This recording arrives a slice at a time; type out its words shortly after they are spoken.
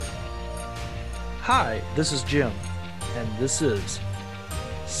Hi, this is Jim, and this is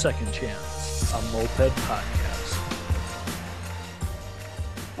Second Chance, a moped podcast.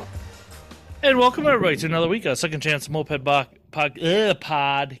 And welcome everybody to another week of Second Chance Moped Podcast.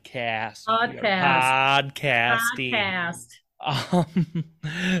 Podcasting.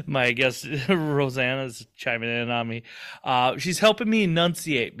 My guest Rosanna's chiming in on me. She's helping me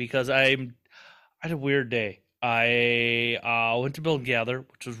enunciate because I had a weird day. I went to Build and Gather,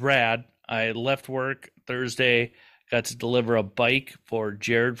 which was rad. I left work Thursday, got to deliver a bike for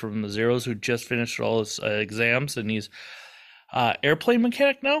Jared from the Zeros, who just finished all his exams, and he's airplane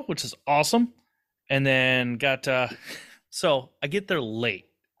mechanic now, which is awesome. And then so I get there late,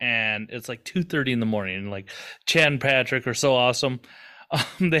 and it's like 2:30 in the morning, and like Chad and Patrick are so awesome.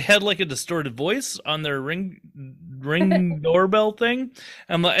 They had like a distorted voice on their ring doorbell thing.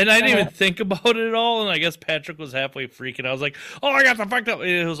 And I didn't even think about it at all. And I guess Patrick was halfway freaking. I was like, oh, I got the fucked up.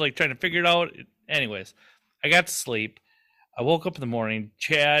 It was like trying to figure it out. Anyways, I got to sleep. I woke up in the morning.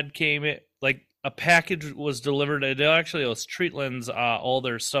 Chad came in, like a package was delivered. It was Treatlands, all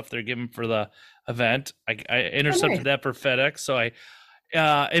their stuff they're giving for the event. I intercepted that for FedEx. So I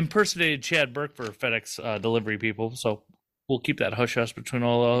impersonated Chad Burke for FedEx delivery people. So we'll keep that hush hush between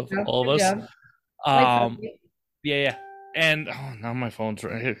all of us. Yeah. And now my phone's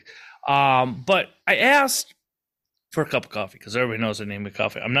right here. But I asked for a cup of coffee because everybody knows the name of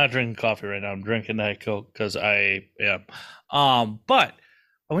coffee. I'm not drinking coffee right now. I'm drinking Diet Coke because I am. But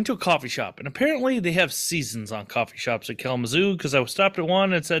I went to a coffee shop, and apparently they have seasons on coffee shops at Kalamazoo because I stopped at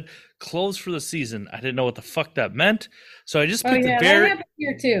one and it said closed for the season. I didn't know what the fuck that meant. So I just picked that happened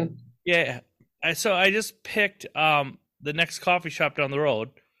here too. Yeah. So I just picked the next coffee shop down the road,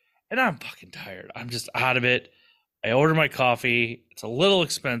 and I'm fucking tired. I'm just out of it. I order my coffee. It's a little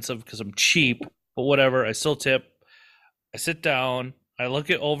expensive because I'm cheap, but whatever. I still tip. I sit down. I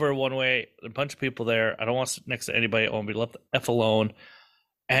look it over one way. There's a bunch of people there. I don't want to sit next to anybody. I want to be left the F alone.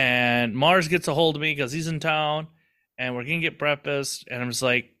 And Mars gets a hold of me because he's in town, and we're going to get breakfast. And I'm just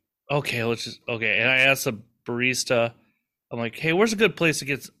like, okay. And I asked the barista, I'm like, hey, where's a good place to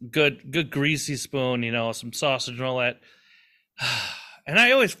get good greasy spoon, some sausage and all that. And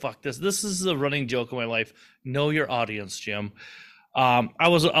I always fuck this. This is a running joke in my life. Know your audience, Jim. I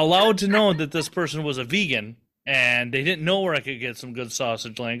was allowed to know that this person was a vegan, and they didn't know where I could get some good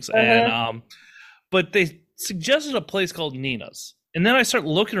sausage links. And but they suggested a place called Nina's. And then I start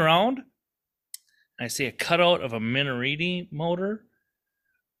looking around, and I see a cutout of a Minardi motor.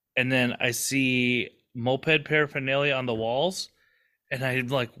 And then I see moped paraphernalia on the walls, and I'm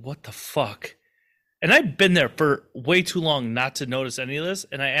like, what the fuck? And I've been there for way too long not to notice any of this.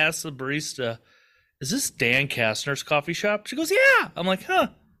 And I asked the barista, is this Dan Kastner's coffee shop? She goes, yeah. I'm like, huh,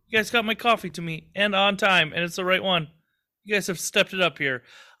 you guys got my coffee to me and on time, and it's the right one. You guys have stepped it up here.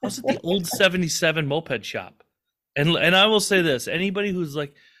 I was at the old 77 moped shop. And I will say this, anybody who's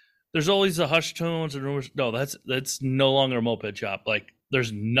like, there's always the hush tones and rumors. No, that's no longer a moped shop. Like,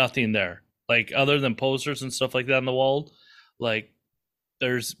 there's nothing there. Like, other than posters and stuff like that on the wall, like,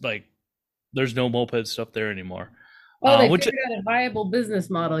 there's no moped stuff there anymore. Oh, they figured out a viable business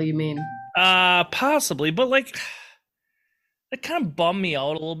model, you mean? Possibly, but like, it kind of bummed me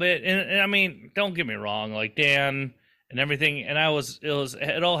out a little bit. And I mean, don't get me wrong, like Dan and everything, and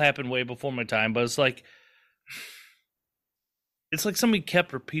it all happened way before my time, but it's like somebody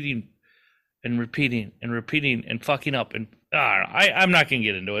kept repeating and fucking up, and I'm not gonna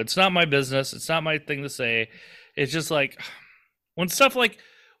get into it. It's not my business. It's not my thing to say. It's just like when stuff like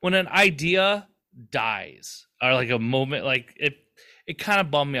when an idea dies or like a moment, like it kind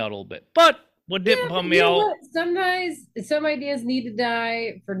of bummed me out a little bit. But what didn't bum me out? What? Sometimes some ideas need to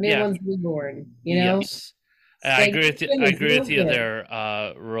die for new ones to be born. Yes, I agree with you. I agree with you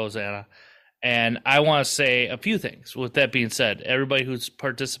there, Rosanna. And I want to say a few things. With that being said, everybody who's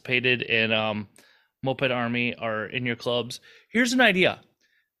participated in Moped Army or in your clubs, here's an idea.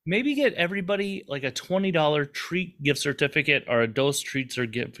 Maybe get everybody like a $20 treat gift certificate or a Dose treat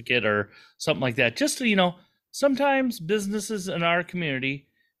certificate or something like that. Just so sometimes businesses in our community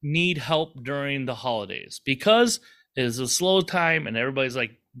need help during the holidays because it is a slow time and everybody's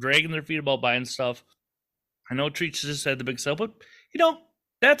like dragging their feet about buying stuff. I know Treats just had the big sale, but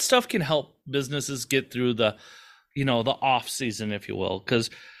that stuff can help businesses get through the off season, if you will, because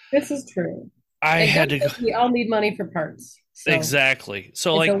this is true. We all need money for parts. So exactly.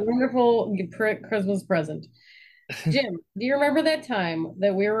 So it's a wonderful Christmas present. Jim, do you remember that time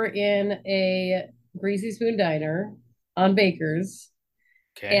that we were in a Greasy Spoon diner on Baker's?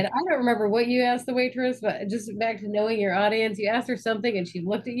 Okay. And I don't remember what you asked the waitress, but just back to knowing your audience, you asked her something and she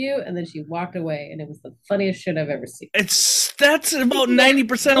looked at you and then she walked away, and it was the funniest shit I've ever seen. It's That's about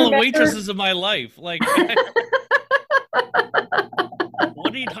 90% of the waitresses of my life. Like,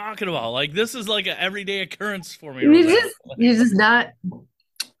 what are you talking about? Like, this is like an everyday occurrence for me. You're just not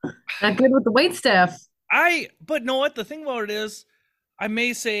good with the wait staff. But know what? The thing about it is, I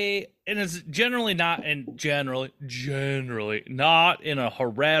may say, and it's generally not not in a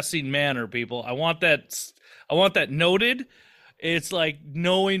harassing manner, people. I want that noted. It's like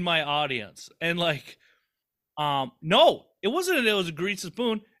knowing my audience. And like, no, it wasn't, it was a greasy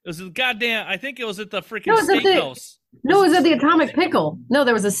spoon. It was the goddamn, I think it was at the freaking steakhouse. No, it was at the Atomic Pickle. No,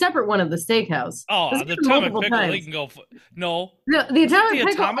 there was a separate one of the steakhouse. Oh, the Atomic Pickle. Times. They can go. No, the Atomic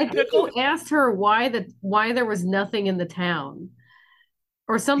Pickle. I think you asked her why there was nothing in the town,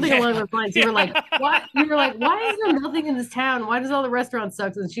 or something along those lines. You were like, "What?" You were like, "Why is there nothing in this town? Why does all the restaurants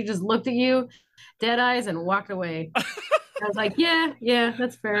suck?" And she just looked at you, dead eyes, and walked away. I was like, "Yeah,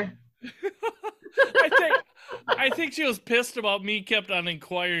 that's fair." I think she was pissed about me kept on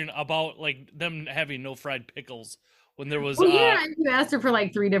inquiring about like them having no fried pickles. When there was, you asked her for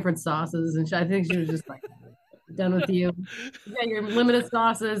like 3 different sauces, and I think she was just like, "Done with you. You got your limited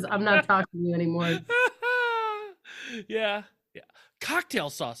sauces. I'm not talking to you anymore." Yeah. Cocktail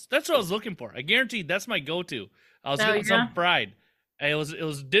sauce. That's what I was looking for. I guaranteed that's my go-to. I was getting some fried. It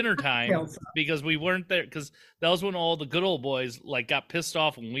was dinner time because we weren't there, because that was when all the good old boys like got pissed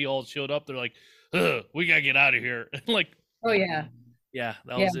off when we all showed up. They're like, "We gotta get out of here." Like, oh yeah,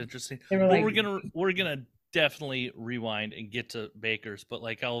 that was interesting. Like, we're gonna definitely rewind and get to Baker's, but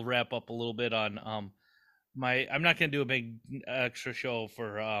like I'll wrap up a little bit on I'm not gonna do a big extra show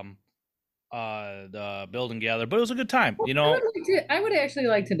for the Build and Gather, but it was a good time. I would actually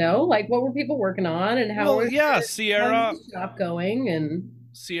like to know, like, what were people working on and how Sierra shop going. And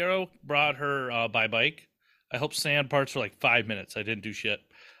Sierra brought her bike. I helped sand parts for like 5 minutes. I didn't do shit.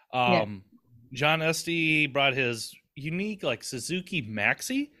 John Esty brought his unique like Suzuki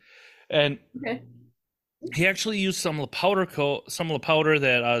Maxi, and he actually used some of the powder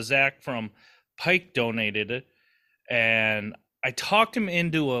that Zach from Pike donated, and I talked him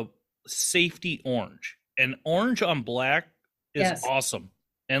into a safety orange. And orange on black is awesome,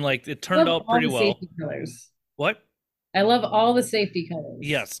 and like it turned out pretty well. Safety colors. What? I love all the safety colors.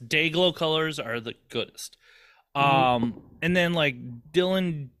 Yes, Dayglow colors are the goodest. And then like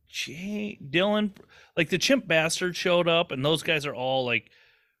Dylan, like the Chimp Bastard showed up, and those guys are all like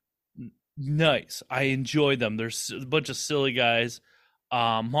nice. I enjoy them. There's a bunch of silly guys.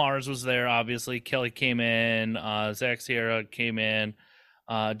 Mars was there, obviously. Kelly came in. Zach Sierra came in.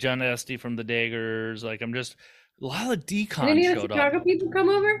 John Esty from the Daggers. Like, I'm just a lot of decon showed up. Any of the Chicago people come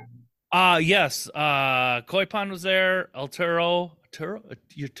over? Yes. Koi Pond was there. Arturo.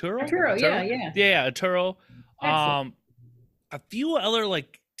 Yeah, Arturo. A few other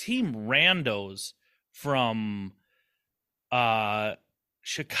like team randos from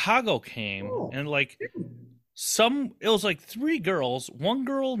Chicago came, and like it was like 3 girls. One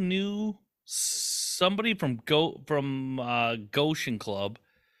girl knew somebody from Goshen Club,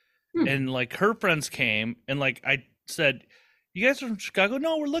 and like her friends came, and like I said, "You guys are from Chicago?"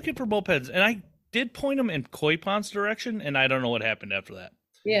 "No, we're looking for mopeds." And I did point them in Koi Pond's direction, and I don't know what happened after that.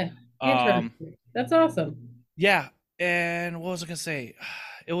 Yeah, that's awesome. Yeah, and what was I gonna say?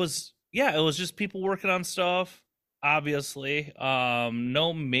 It was just people working on stuff. Obviously,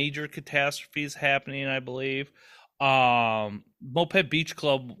 no major catastrophes happening, I believe. Moped Beach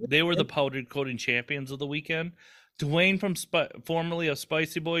Club, they were the powder coating champions of the weekend. Dwayne from formerly of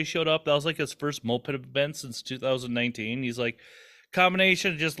Spicy Boy showed up. That was like his first moped event since 2019. He's like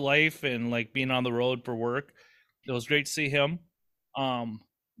combination of just life and like being on the road for work. It was great to see him.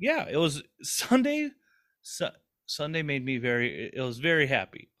 It was Sunday. Sunday made me very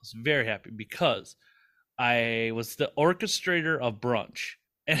happy. I was very happy because I was the orchestrator of brunch.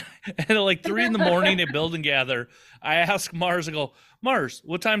 And at like 3 a.m. at Build and Gather, I asked Mars, I go, "Mars,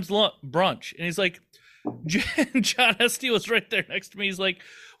 what time's brunch?" And he's like, John Esty was right there next to me. He's like,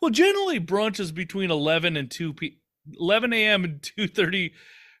 "Well, generally brunch is between 11 a.m. and 2:30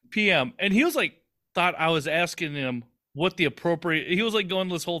 p.m. And he was like, thought I was asking him what the appropriate, he was like going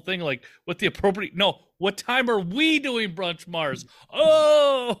this whole thing, like what time are we doing brunch, Mars?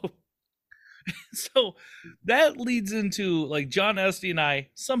 Oh, so that leads into like John Esty and I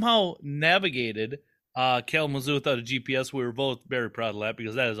somehow navigated Kalamazoo without a GPS. We were both very proud of that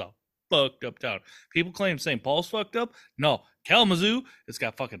because that is a fucked up town. People claim St. Paul's fucked up. No, Kalamazoo, it's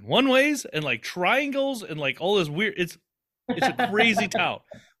got fucking one ways and like triangles and like all this weird. It's a crazy town,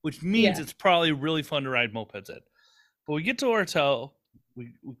 which means it's probably really fun to ride mopeds in. But we get to our hotel,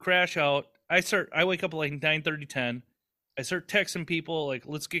 we crash out. I wake up at like 9:30, 10. I start texting people like,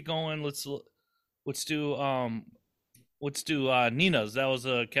 "Let's get going. Let's do let's do Nina's. That was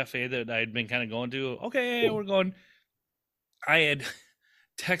a cafe that I'd been kind of going to. Okay, we're going. I had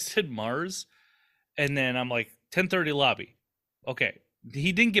texted Mars, and then I'm like 10:30 lobby. Okay,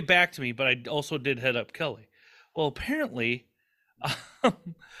 he didn't get back to me, but I also did head up Kelly. Well, apparently,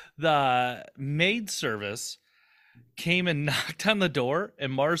 the maid service came and knocked on the door,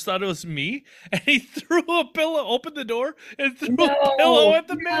 and Mars thought it was me, and he threw a pillow, opened the door, and threw a pillow at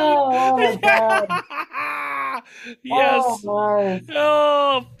the maid. Oh, God. Yes. Oh, Mars.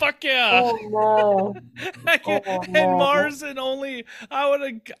 Oh, fuck yeah. Oh, no. And Mars and only I would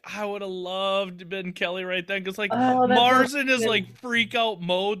have loved Ben Kelly right then, because like Mars in his like freak out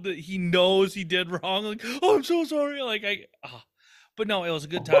mode that he knows he did wrong, like, oh, I'm so sorry, like but no, it was a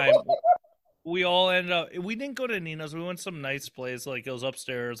good time. We all ended up, we didn't go to Nina's, we went to some nice place, like it was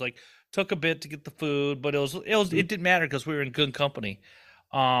upstairs, like took a bit to get the food, but it didn't matter because we were in good company.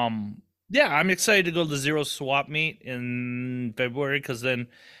 Yeah, I'm excited to go to the Zero Swap meet in February, because then,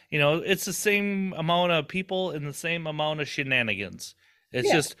 it's the same amount of people and the same amount of shenanigans.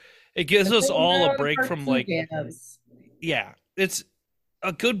 It's just, it gives us all a break from like, yeah, it's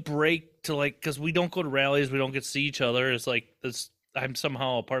a good break to like, because we don't go to rallies, we don't get to see each other. It's like this, I'm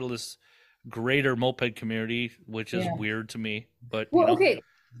somehow a part of this greater moped community, which is weird to me. But okay,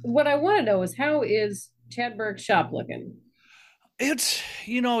 what I want to know is, how is Chad Burke's shop looking? It's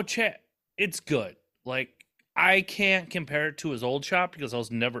Chad, it's good. Like, I can't compare it to his old shop because I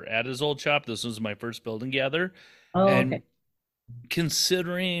was never at his old shop. This was my first building gather. And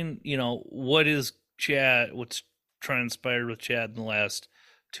considering what's transpired with Chad in the last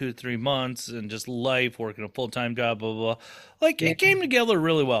 2 to 3 months, and just life, working a full-time job, blah, blah, blah. Like, it came together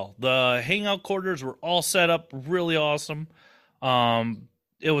really well. The hangout quarters were all set up really awesome.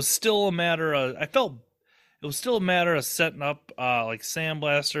 It was still a matter of, setting up like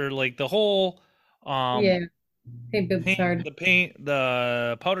sandblaster, like the whole the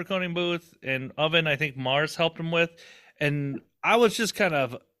powder coating booth and oven. I think Mars helped him with, and I was just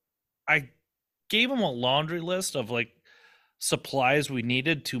I gave him a laundry list of like supplies we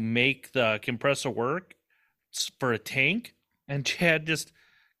needed to make the compressor work for a tank, and Chad just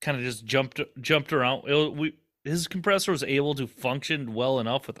jumped around. His compressor was able to function well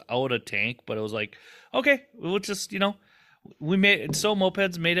enough without a tank, but it was like, okay, we'll just we made it. So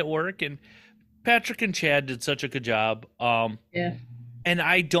Mopeds made it work, and Patrick and Chad did such a good job. And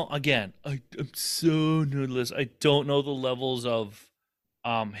I'm so noodless. I don't know the levels of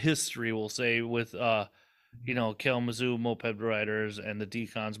history, we'll say, with Kalamazoo moped riders and the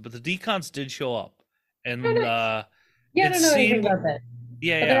decons, but the decons did show up, and I don't know anything about that.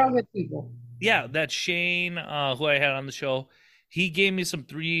 Yeah, but they're all good people. Yeah, that Shane, who I had on the show, he gave me some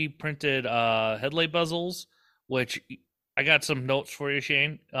 3D printed headlight bezels, which I got some notes for you,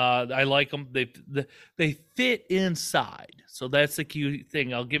 Shane. I like them. They fit inside, so that's the cute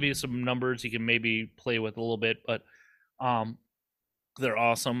thing. I'll give you some numbers you can maybe play with a little bit, but they're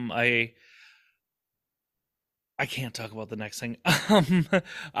awesome. I can't talk about the next thing.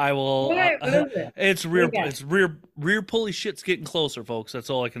 I will. What is it? It's rear pulley shit's getting closer, folks.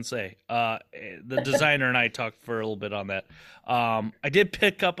 That's all I can say. The designer and I talked for a little bit on that. I did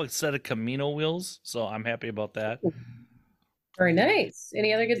pick up a set of Camino wheels, so I'm happy about that. Very nice.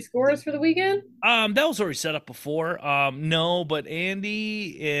 Any other good scores for the weekend? That was already set up before. No, but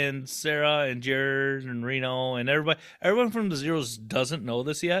Andy and Sarah and Jared and Reno and everyone from the Zeros doesn't know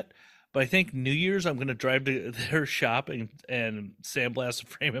this yet. But I think New Year's I'm going to drive to their shop and sandblast the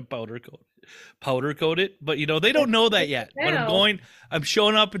frame and powder coat it. But they don't know that yet. But I'm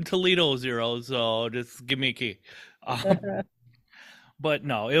showing up in Toledo Zero, so just give me a key. But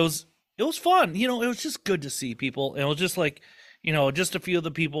no, it was fun. It was just good to see people. And it was just like, just a few of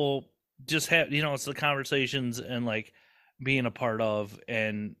the people just have, it's the conversations and like being a part of.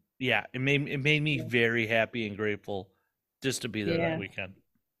 And yeah, it made me very happy and grateful just to be there that weekend.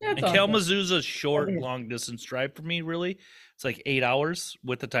 That's and awesome. Kalamazoo's a short, long distance drive for me, really. It's like 8 hours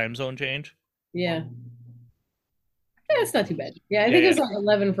with the time zone change. Yeah. Yeah, it's not too bad. Yeah, I think it's like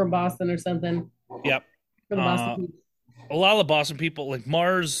 11 from Boston or something. Yep. For the Boston people. A lot of the Boston people, like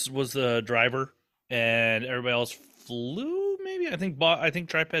Mars was the driver, and everybody else flew, maybe. I think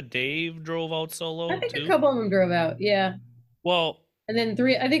Tripod Dave drove out solo. I think a couple of them drove out, yeah. Well. And then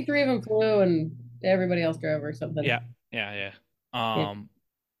three of them flew, and everybody else drove or something. Yeah.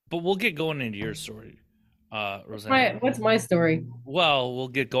 But we'll get going into your story, Rosanna. What's my story? Well, we'll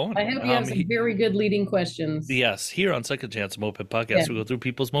get going. I hope you have some very good leading questions. Yes, here on Second Chance Moped Podcast, we go through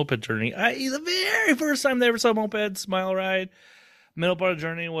people's moped journey. The very first time they ever saw moped, smile ride, middle part of the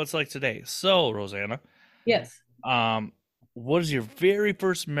journey, what's like today. So, Rosanna. Yes. what is your very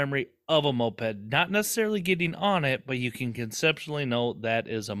first memory of a moped? Not necessarily getting on it, but you can conceptually know that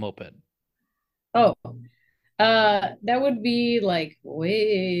is a moped. Oh, that would be like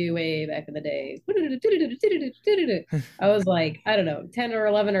way, way back in the day. I was like, I don't know, 10 or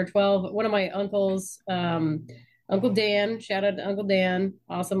 11 or 12. One of my uncles, Uncle Dan, shout out to Uncle Dan,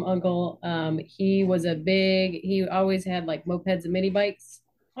 awesome uncle. He always had like mopeds and mini bikes.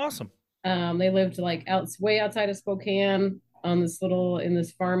 Awesome. They lived like way outside of Spokane on in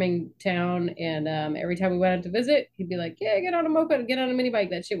this farming town. And every time we went out to visit, he'd be like, yeah, get on a moped, get on a mini bike.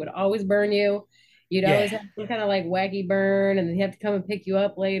 That shit would always burn you. You'd always Yeah. have some kind of like wacky burn, and then he'd have to come and pick you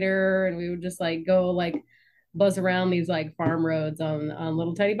up later. And we would just like go like buzz around these like farm roads on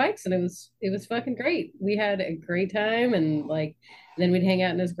little tiny bikes. And it was fucking great. We had a great time, and like then we'd hang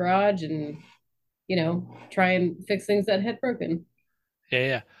out in his garage and try and fix things that had broken. Yeah,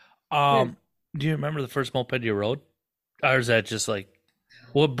 yeah. Yeah. Do you remember the first moped you rode? Or is that just like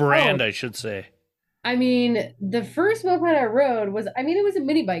what Oh, brand I should say? I mean, the first moped I rode it was a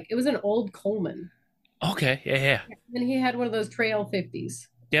mini bike. It was an old Coleman. Okay, yeah, yeah. And he had one of those Trail 50s.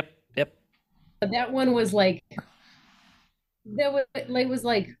 Yep, yep. But that one was like, it was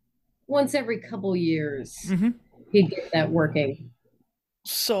like once every couple years Hmm. he'd get that working.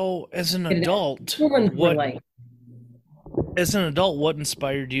 So, as an Get it out. adult, Colemans were what like, what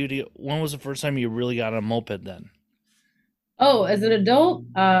inspired you to when was the first time you really got on a moped then? oh, as an adult,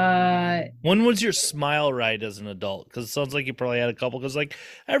 When was your smile ride as an adult? Because it sounds like you probably had a couple. Because like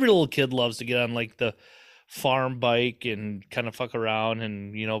every little kid loves to get on like the farm bike and kind of fuck around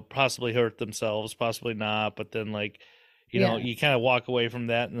and possibly hurt themselves, possibly not. But then like yeah. you kind of walk away from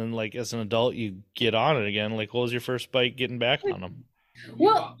that, and then like as an adult you get on it again. Like what was your first bike getting back on them?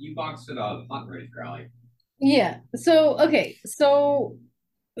 Well, you boxed at a hunt race rally. yeah. So, okay. So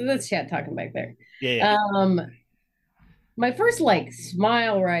that's Chad talking back there. Yeah, yeah. Um, my first like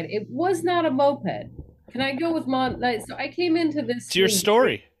smile ride, it was not a moped. Can I go with so I came into this It's your thing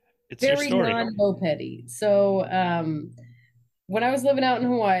story. It's your very story. non-mopedy. So, when I was living out in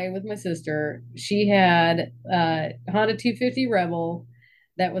Hawaii with my sister, she had Honda 250 Rebel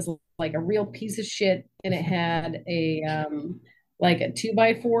that was like a real piece of shit, and it had a like a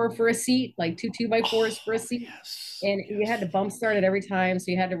 2x4 for a seat, like two by fours for a Oh, seat, yes. and you had to bump start it every time, so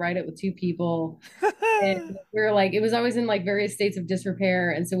you had to ride it with two people. And we were like, it was always in like various states of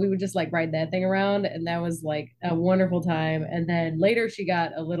disrepair. And so we would just like ride that thing around. And that was like a wonderful time. And then later she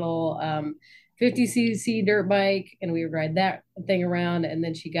got a little 50cc dirt bike, and we would ride that thing around. And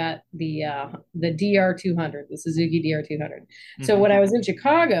then she got the DR200, the Suzuki DR200. So Mhm. when I was in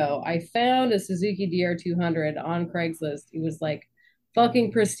Chicago, I found a Suzuki DR200 on Craigslist. It was like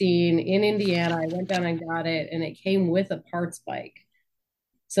fucking pristine in Indiana. I went down and got it, and it came with a parts bike.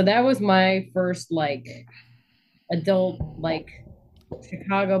 So that was my first like adult like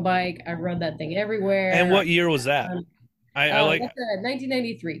Chicago bike. I rode that thing And everywhere. what year was that? I like. That's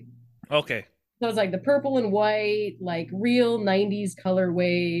 1993. Okay. So it's like the purple and white, like real 90s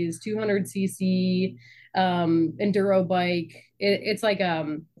colorways, 200cc enduro bike. It's like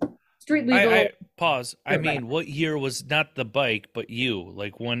street legal. I pause. I Dirt bike. mean, what year was not the bike, but you?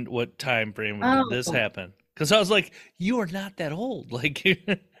 Like when? What time frame did this Oh, happen? Because I was like, you are not that old. Like,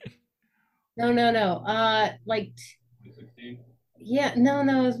 no, no, no. Like, 2016. yeah, no,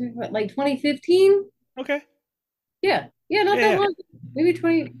 no, it was like 2015. okay, Yeah. Yeah, not that yeah, long. Maybe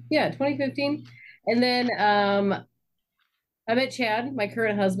 2015. And then I met Chad, my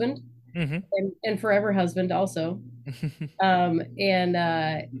current husband, yeah. and forever husband also. Hmm.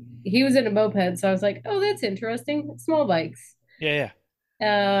 And he was into mopeds, so I was like, oh, that's interesting. Small bikes. Yeah,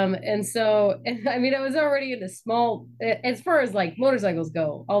 yeah. And so and, I mean I was already into small as far as like motorcycles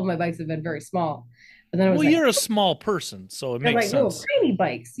go, all of my bikes have been very small. But then I was Well, like, you're a small person, so it I'm makes like, oh, sense. tiny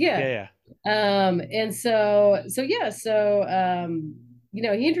bikes, yeah. Yeah, And so yeah, so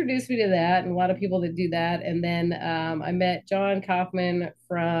he introduced me to that, and a lot of people that do that. And then I met John Kaufman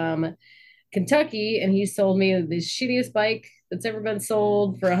from Kentucky, and he sold me the shittiest bike that's ever been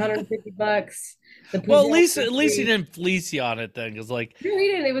sold for $150. The yeah. Well, Peugeot at least he 103. didn't fleece you on it then, because like, No, he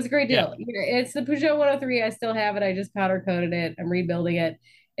didn't. It was a great yeah. deal. It's the Peugeot 103. I still have it. I just powder coated it. I'm rebuilding it.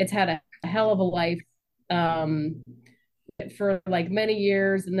 It's had a hell of a life. Um, for like many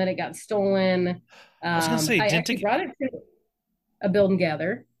years, and then it got stolen. I was gonna say, I didn't actually it? brought it to a build and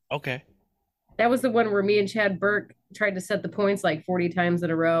gather. Okay. That was the one where me and Chad Burke tried to set the points like 40 times in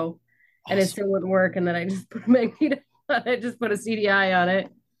a row, and it Awesome. still wouldn't work. And then I just put a magneto, I just put a CDI on it.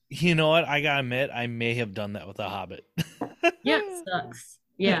 You know what? I gotta admit, I may have done that with a Hobbit. Yeah, it sucks.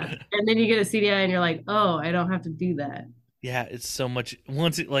 Yeah, and then you get a CDI, and you're like, oh, I don't have to do that. Yeah, it's so much.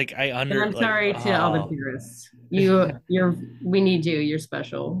 Once it like I And under I'm like sorry to all the oh purists. We need you. You're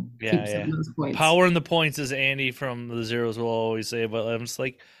special. yeah Keep some yeah. of those points. Power in the points, as Andy from the Zeros will always say, but I'm just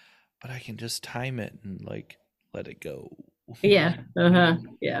like, but I can just time it and like let it go. Yeah. Uh-huh.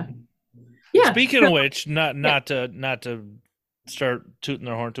 Yeah. Yeah. Speaking So, of which, not yeah. not to start tooting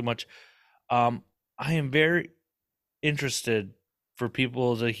their horn too much. Um, I am very interested for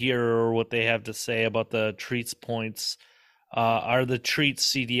people to hear what they have to say about the treats points. Are the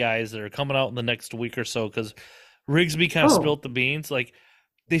treats CDIs that are coming out in the next week or so? Because Rigsby kind of Oh, spilt the beans. Like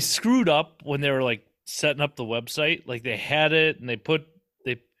they screwed up when they were like setting up the website. Like they had it and they.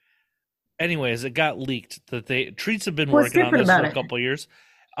 Anyways, it got leaked that they treats have been what's working on different this for about a it? couple of years.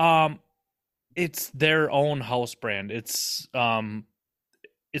 Um, it's their own house brand. It's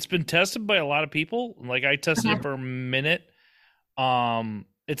been tested by a lot of people. Like I tested it Okay. for a minute.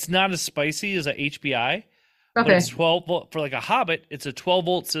 It's not as spicy as a HBI, but Okay. it's 12 volt for like a Hobbit. It's a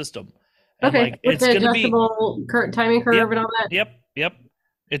 12-volt system, and Okay. like With it's the gonna be adjustable timing yep, curve and all that. yep.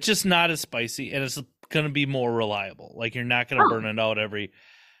 It's just not as spicy, and it's gonna be more reliable. Like you're not gonna Oh, burn it out every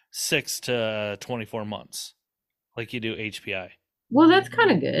 6 to 24 months like you do HPI. well, that's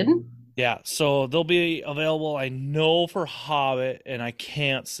kind of good. Yeah, so they'll be available, I know, for Hobbit, and I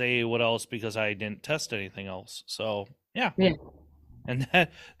can't say what else because I didn't test anything else. So yeah, Yeah. and that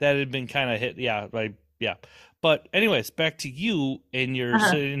had been kind of hit. Yeah, like yeah. But anyways, back to you and you're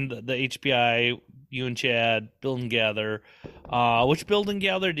Uh-huh. sitting the HBI. You and Chad build and gather. Which build and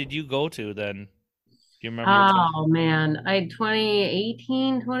gather did you go to then? Do you remember which one? Oh man, I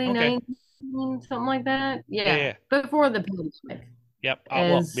 2018, Okay. 2019, something like that. Yeah, Yeah, yeah. before the pandemic. Yep.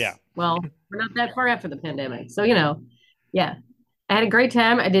 Well, yeah. As well, we're not that far after the pandemic. So, yeah. I had a great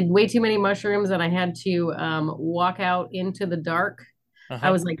time. I did way too many mushrooms and I had to walk out into the dark. Uh I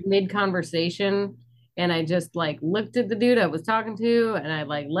huh. was like mid conversation and I just like looked at the dude I was talking to and I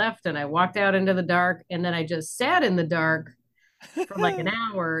like left and I walked out into the dark and then I just sat in the dark for like an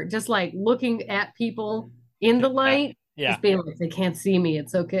hour, just like looking at people in the Yeah. light, Yeah. just being like, they can't see me.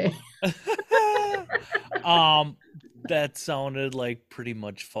 It's okay. um, that sounded like pretty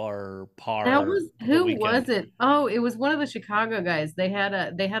much far That par was the who was weekend. it? Oh, it was one of the Chicago guys. They had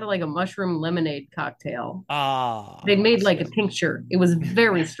like a mushroom lemonade cocktail. They Ah, made like a tincture. It was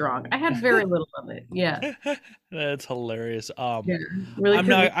very strong. I had very little of it. Yeah. that's hilarious. Yeah. Really proved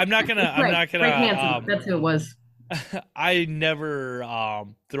me. I'm not gonna, It's I'm Frank. not Frank Hansen. gonna, That's who it was. I never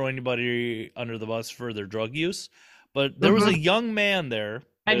throw anybody under the bus for their drug use, but there was a Hmm. young man there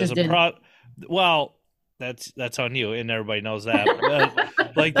I that was just a did. pro. Well, that's on you, and everybody knows that.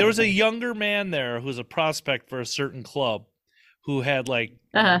 But like, there was a younger man there who was a prospect for a certain club, who had like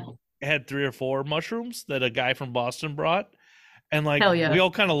Uh-huh. had 3 or 4 mushrooms that a guy from Boston brought, and like Hell we yeah.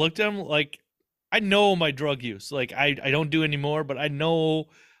 all kind of looked at him like, I know my drug use, like I don't do anymore, but I know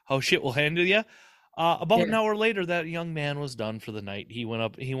how shit will handle you. About an Yeah. hour later, that young man was done for the night. He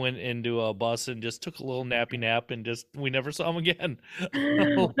went into a bus and just took a little nappy nap, and just we never saw him again.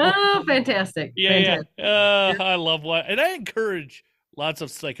 Oh, fantastic. Yeah, Fantastic. yeah. I love what, and I encourage lots of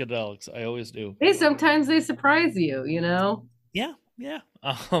psychedelics. I always do. Hey, sometimes they surprise you. Yeah, yeah.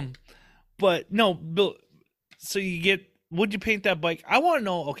 But no, Bill. So you get, would you paint that bike? I want to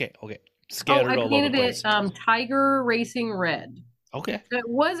know. Okay, okay. Oh, Scattered I all over the painted it place. Tiger Racing Red. Okay, So it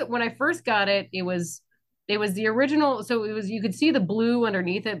was when I first got it, it was the original. So it was you could see the blue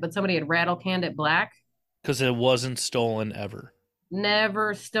underneath it, but somebody had rattle canned it black. because it wasn't stolen ever.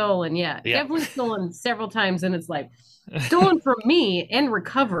 Never stolen. Yeah. Yeah. Definitely stolen several times. And it's like stolen from me and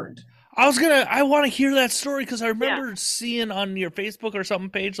recovered. I want to hear that story because I Yeah. remember seeing on your Facebook or something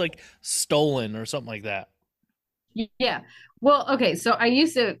page like stolen or something like that. Yeah. Well, okay. So I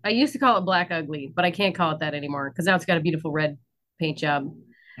used to call it Black Ugly, but I can't call it that anymore because now it's got a beautiful red paint job.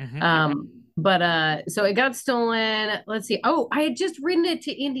 Hmm. But so it got stolen. Let's see. Oh, I had just ridden it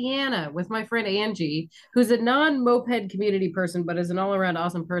to Indiana with my friend Angie, who's a non-moped community person, but is an all-around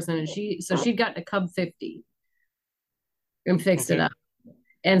awesome person. And she'd gotten a Cub 50 and fixed it Okay. up.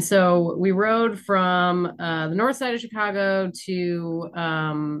 And so we rode from the north side of Chicago to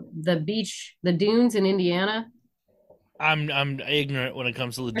the beach, the dunes in Indiana. I'm ignorant when it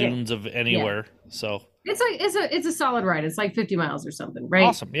comes to the Okay. dunes of Yeah. anywhere. So It's a solid ride. It's like 50 miles or something, right?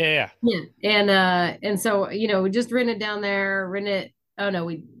 awesome. Yeah, Yeah. And so, we just ridden it down there, ridden it. Oh no,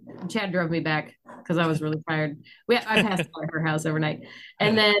 Chad drove me back because I was really tired. I passed by her house overnight.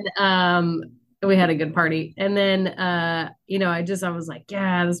 And yeah. then we had a good party. And then I was like,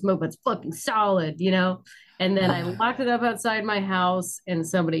 yeah, this moped's fucking solid. And then I locked it up outside my house and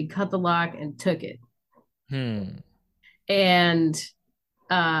somebody cut the lock and took it. Hmm. And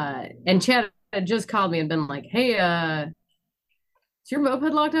Chad had just called me and been like, hey, is your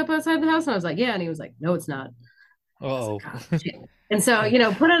moped locked up outside the house? And I was like, yeah. And he was like, no, it's not. I was Oh. like, oh, shit. And so,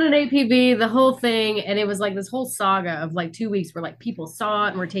 put on an APB, the whole thing. And it was like this whole saga of like 2 weeks where like people saw it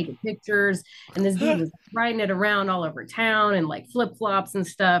and were taking pictures. And this dude was riding it around all over town and like flip flops and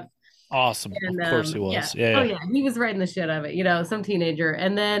stuff. Awesome. Of And course he yeah. was. Yeah. Oh, Yeah. yeah. He was riding the shit out of it, some teenager.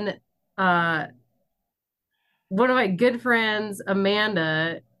 And then uh, one of my good friends,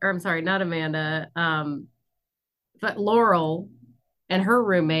 Amanda, or I'm sorry, not Amanda, but Laurel and her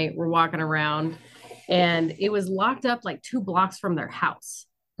roommate were walking around and it was locked up like 2 blocks from their house.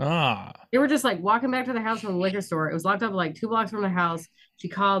 Ah. They were just like walking back to their house from the liquor store. It was locked up like 2 blocks from their house. She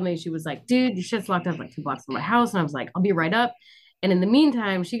called me. She was like, dude, your shit's locked up like 2 blocks from my house. And I was like, I'll be right up. And in the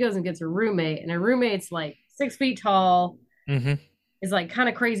meantime, she goes and gets her roommate, and her roommate's like 6 feet tall, Mm-hmm. is like kind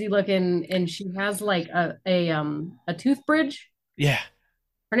of crazy looking, and she has like a tooth bridge. Yeah.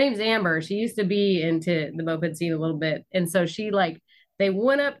 Her name's Amber. She used to be into the moped scene a little bit. And so they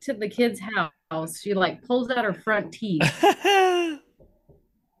went up to the kid's house. She like pulls out her front teeth.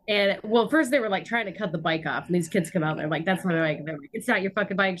 And well, first they were like trying to cut the bike off. And these kids come out and they're like, that's not my bike. And they're like, it's not your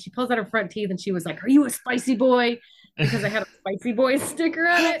fucking bike. She pulls out her front teeth and she was like, are you a spicy boy? Because I had a spicy boy sticker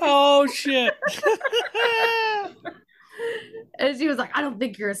on it. Oh, shit. And she was like, I don't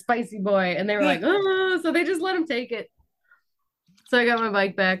think you're a spicy boy. And they were like, oh, so they just let him take it. So I got my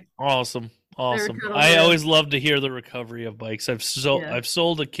bike back. Awesome. Awesome. totally I good. always love to hear the recovery of bikes. Yeah. I've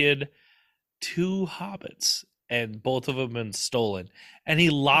sold a kid 2 Hobbits and both of them have been stolen. And he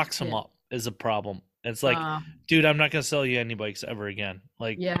locks them Yeah. up is a problem. It's like, dude, I'm not gonna sell you any bikes ever again.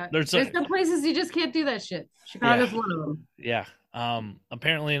 Like, yeah, there's some places you just can't do that shit. Chicago's one of them. Yeah.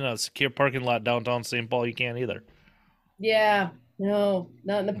 Apparently in a secure parking lot downtown St. Paul, you can't either. Yeah, no,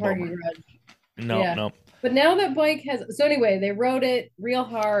 not in the parking Bummer. garage. No, Yeah. no. But now that bike has, so anyway, they rode it real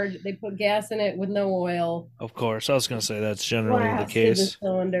hard. They put gas in it with no oil. Of course, I was gonna say that's generally the Blasted the case.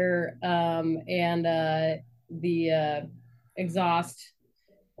 cylinder, and the exhaust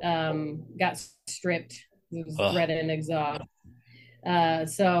got stripped. It was Ugh. red in exhaust.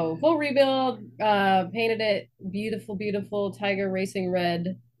 So full rebuild, painted it beautiful, beautiful Tiger Racing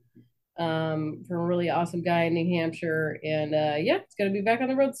red, from a really awesome guy in New Hampshire. And yeah, it's gonna be back on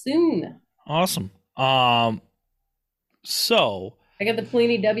the road soon. Awesome. So I got the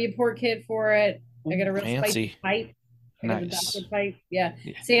Pliny W port kit for it. I got a real fancy spicy pipe. I got the Nice. Dr. pipe. Yeah.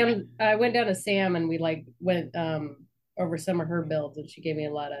 Yeah. Sam, I went down to Sam and we like went over some of her builds and she gave me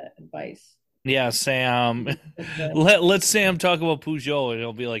a lot of advice. Yeah, Sam. Let Sam talk about Peugeot and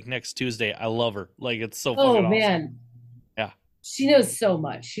it'll be like next Tuesday. I love her. Like it's so fucking awesome. Man. Yeah. She knows so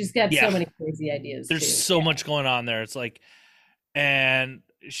much. She's got Yeah. so many crazy ideas. There's too. so much going on there. It's like, and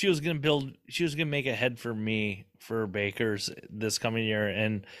she was gonna make a head for me for Bakers this coming year,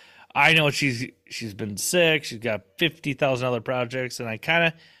 and I know she's been sick. She's got 50,000 other projects, and I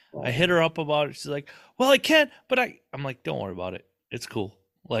hit her up about it. She's like, "Well, I can't," but I'm like, "Don't worry about it. It's cool."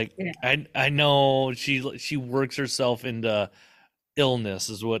 Like Yeah. I know she works herself into illness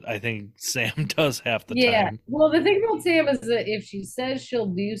is what I think Sam does half the time. Well, the thing about Sam is that if she says she'll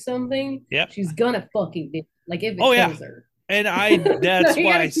do something, Yep. she's gonna fucking do it. Like if it Oh, yeah. kills her. And that's You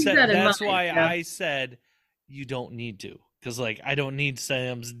why gotta I keep said that in that's mind, why yeah. I said you don't need to, because like I don't need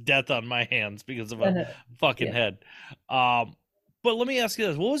Sam's death on my hands because of a fucking Yeah. head. But let me ask you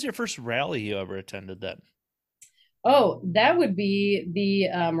this: what was your first rally you ever attended then? Oh, that would be the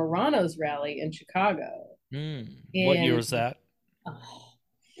Muranos rally in Chicago. What year was that?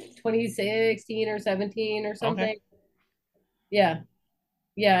 2016 or 17 or something. Okay.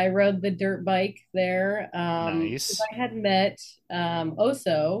 Yeah, I rode the dirt bike there. Nice. I had met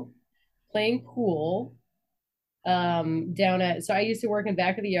Oso playing pool down at, so I used to work in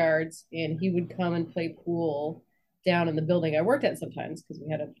back of the yards and he would come and play pool down in the building I worked at sometimes because we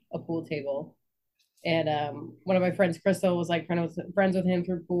had a pool table. And one of my friends, Crystal, was like friends with him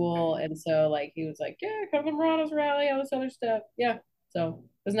through pool. And so like he was like, yeah, come to Murato's rally, all this other stuff. Yeah. So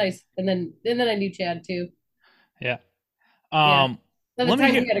it was nice. And then I knew Chad too. Yeah. At the let me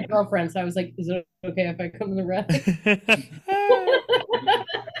time hear- he had a girlfriend, so I was like, is it okay if I come to the rally?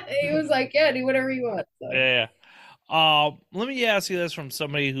 He was like, yeah, do whatever you want. So. Yeah. Let me ask you this from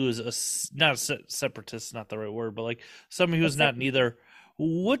somebody who is not separatist, not the right word, but like somebody who's not neither.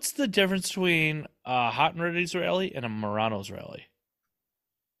 What's the difference between a Hot and Ready's rally and a Murano's rally?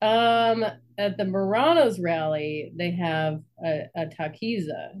 At the Muranos rally, they have a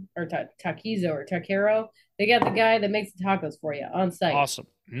taquiza or taquizo or taquero. They got the guy that makes the tacos for you on site. Awesome,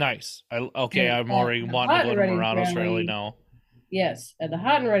 nice. I'm already the wanting to Hot go and to Ready's Murano's rally now. Yes, at the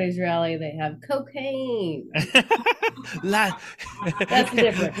Hot and Ready's rally, they have cocaine. That's the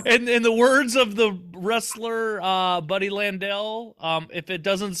difference. In the words of the wrestler Buddy Landell, if it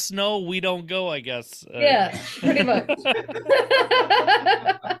doesn't snow, we don't go, I guess. Yeah, pretty much.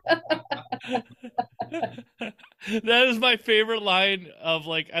 That is my favorite line of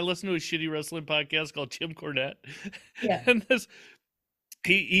like I listen to a shitty wrestling podcast called Jim Cornette. Yeah. And this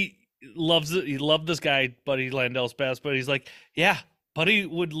he loves it. He loved this guy, Buddy Landell's past, but he's like, yeah, Buddy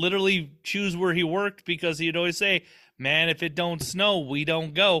would literally choose where he worked because he'd always say, man, if it don't snow, we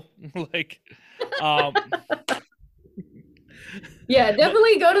don't go. Like yeah,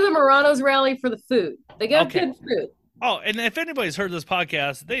 definitely go to the Morano's rally for the food. They got good food. Oh, and if anybody's heard this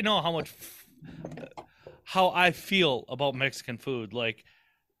podcast, they know how I feel about Mexican food. Like,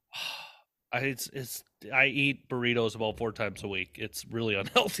 I eat burritos about 4 times a week. It's really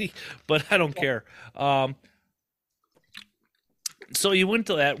unhealthy, but I don't care. So you went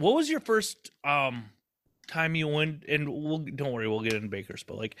to that. What was your first time you went? And don't worry, we'll get into Bakers,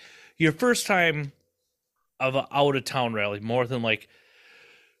 but like your first time of an out of town rally, more than like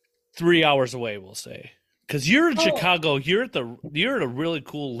 3 hours away, we'll say. Because you're in Chicago, you're at a really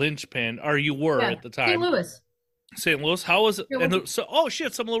cool linchpin, or you were at the time. St. Louis. St. Louis, how was it? And some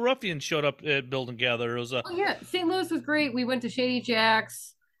little ruffians showed up at Build and Gather. It was St. Louis was great. We went to Shady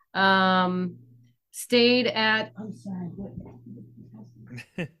Jack's, stayed at. I'm sorry.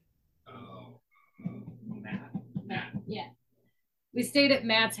 Matt. Yeah, we stayed at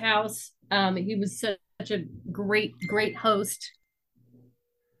Matt's house. He was such a great host.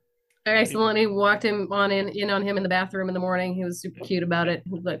 I accidentally walked him in on him in the bathroom in the morning. He was super cute about it.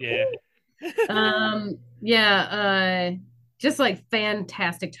 He was like, just like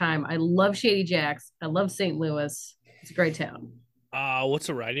fantastic time. I love Shady Jack's. I love St. Louis. It's a great town. What's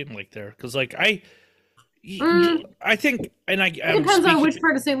the riding like there? Because like I think, and it depends on which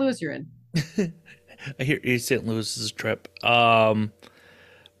part of St. Louis you're in. I hear St. Louis's trip. But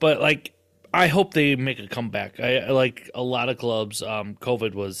like I hope they make a comeback. I like a lot of clubs.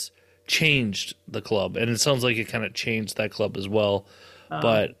 COVID was changed the club, and it sounds like it kind of changed that club as well.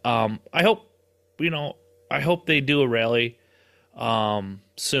 But I hope they do a rally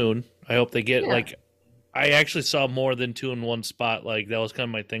soon. I hope they get like I actually saw more than 2 in one spot. Like that was kind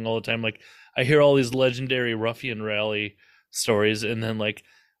of my thing all the time. Like I hear all these legendary ruffian rally stories, and then like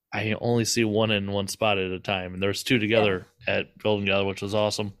I only see 1 in one spot at a time, and there's 2 together at Build and Gather, which was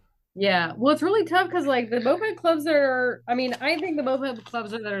awesome. Yeah, well, it's really tough because like the moped clubs I think the moped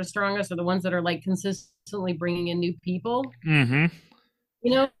clubs that are strongest are the ones that are like consistently bringing in new people. Mm-hmm.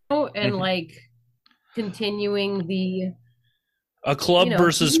 And like continuing a club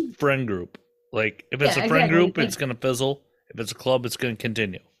versus friend group. Like if it's a friend group, it's going to fizzle. If it's a club, it's going to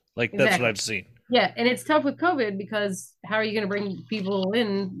continue. Like that's what I've seen. Yeah, and it's tough with COVID because how are you going to bring people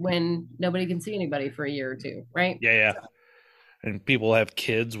in when nobody can see anybody for a year or 2, right? Yeah. And people have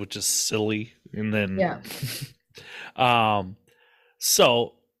kids, which is silly. And then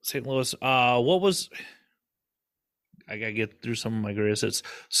so St. Louis, what was I gotta get through some of my greatest hits.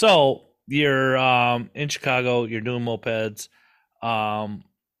 So you're in Chicago, you're doing mopeds.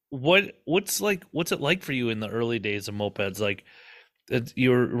 What's it like for you in the early days of mopeds? Like you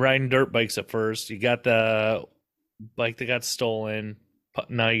were riding dirt bikes at first. You got the bike that got stolen.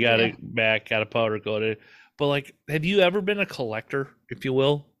 Now you got it back, got a powder coated. But like, have you ever been a collector, if you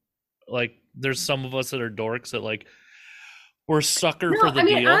will? Like, there's some of us that are dorks that like we're sucker for the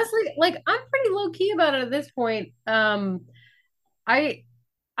deal. Honestly, like I'm pretty low key about it at this point. I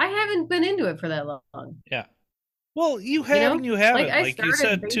haven't been into it for that long. Yeah. Well, you have and you haven't. Like you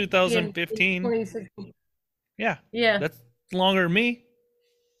said, 2015. Yeah. That's longer than me.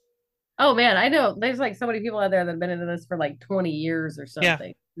 Oh man, I know. There's like so many people out there that have been into this for like 20 years or something.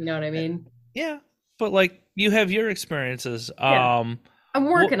 Yeah. You know what I mean? Yeah. But like you have your experiences. I'm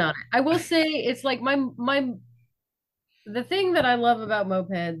working on it. I will say it's like the thing that I love about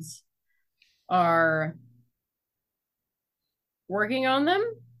mopeds are working on them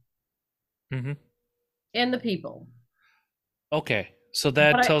and the people. Okay. So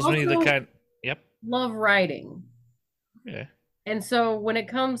that tells me the kind. Yep. Love riding. Yeah. And so when it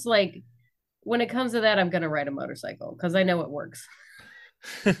comes to that, I'm going to ride a motorcycle because I know it works.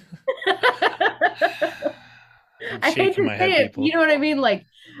 I hate to say it, you know what I mean? Like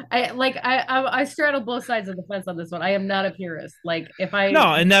I straddle both sides of the fence on this one. I am not a purist. Like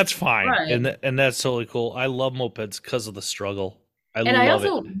and that's fine, right. and that's totally cool. I love mopeds because of the struggle. I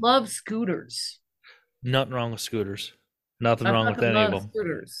also love scooters. Nothing wrong with scooters. Nothing wrong with any of them.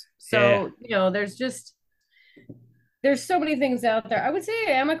 Scooters. So there's so many things out there. I would say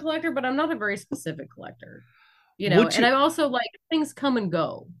I am a collector, but I'm not a very specific collector. And I also like things come and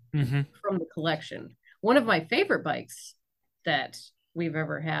go Mm-hmm. from the collection. One of my favorite bikes that we've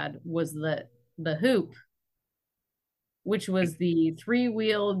ever had was the Hoop, which was the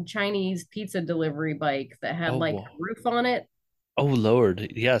three-wheeled Chinese pizza delivery bike that had like a roof on it Oh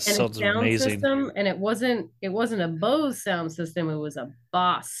Lord, yes, and a sounds sound amazing. system, and it wasn't a Bose sound system, it was a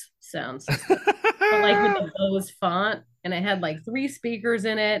Boss sound system. But like with the Bose font, and it had like three speakers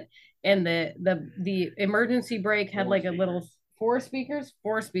in it, and the emergency brake had like a little four speakers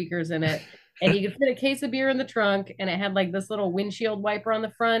in it, and you could fit a case of beer in the trunk, and it had like this little windshield wiper on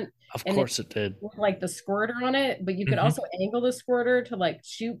the front, Of and course it did. like the squirter on it, but you could also angle the squirter to like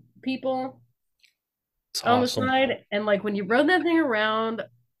shoot people It's on awesome. the side. And like when you rode that thing around,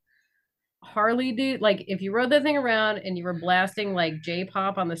 Harley dude, like if you rode that thing around and you were blasting like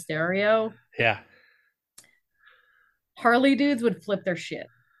J-pop on the stereo, Yeah. Harley dudes would flip their shit.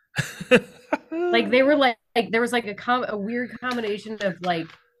 Like they were like there was like a weird combination of like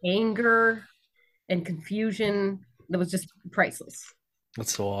anger and confusion that was just priceless.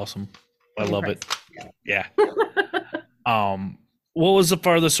 That's so awesome. I love it. Yeah. What was the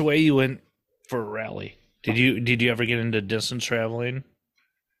farthest away you went for a rally? Did you ever get into distance traveling?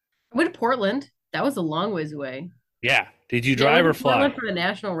 I went to Portland. That was a long ways away. Yeah. Did you drive or fly? Portland for the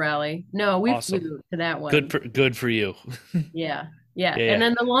national rally. No, we flew to that one. Good for you. Yeah. And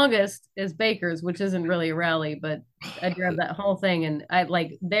then the longest is Baker's, which isn't really a rally, but I drove that whole thing, and I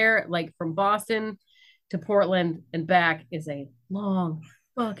like from Boston to Portland and back is a long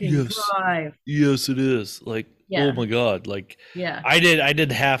fucking drive. Yes, it is. Like, oh my God. Like, I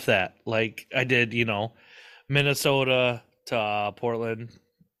did half that. Like, I did, Minnesota to Portland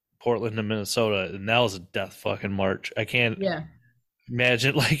to Minnesota, and that was a death fucking march. I can't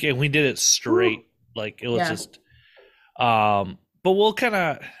imagine, like, and we did it straight. Like, it was just, but we'll kind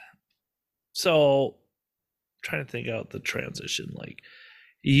of, so trying to think out the transition. Like,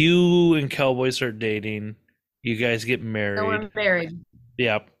 you and Cowboy start dating, you guys get married. So we're married.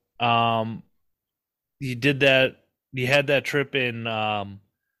 Yep. You did that. You had that trip in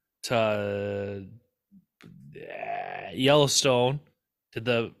to Yellowstone.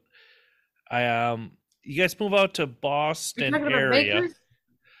 You guys move out to Boston area.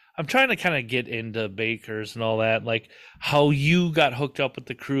 I'm trying to kind of get into Baker's and all that, like how you got hooked up with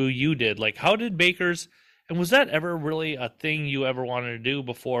the crew you did. Like, how did Baker's, and was that ever really a thing you ever wanted to do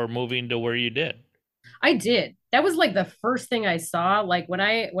before moving to where you did? I did. That was like the first thing I saw. Like when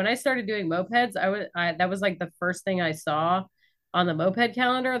I started doing mopeds, that was like the first thing I saw on the moped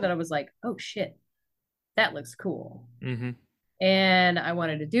calendar that I was like, oh shit, that looks cool. Mm-hmm. And I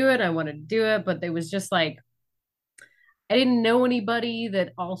wanted to do it, but it was just like, I didn't know anybody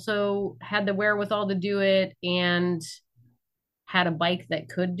that also had the wherewithal to do it and had a bike that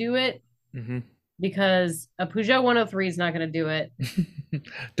could do it. Mm-hmm. Because a Peugeot 103 is not going to do it.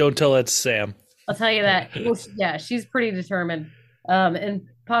 Don't tell that to Sam. I'll tell you that. Well, yeah, she's pretty determined, and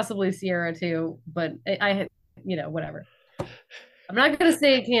possibly Sierra too. But I whatever. I'm not going to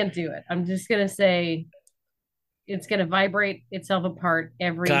say it can't do it. I'm just going to say it's going to vibrate itself apart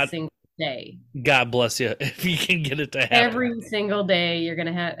every single day. God bless you if you can get it to happen. Every single day, you're going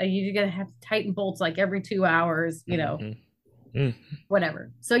to have to tighten bolts like every 2 hours.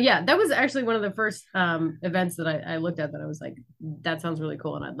 Whatever. So yeah, that was actually one of the first events that I looked at that I was like, that sounds really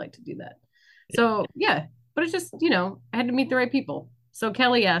cool and I'd like to do that. So yeah, but it's just, I had to meet the right people. So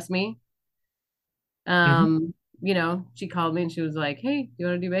Kelly asked me, she called me and she was like, hey, you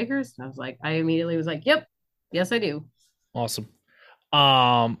want to do Baker's? And I was like, I immediately was like, yep, yes, I do. Awesome.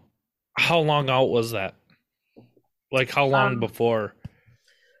 How long out was that? Like how long before?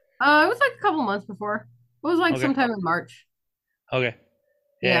 It was like a couple months before. It was like sometime in March. Okay.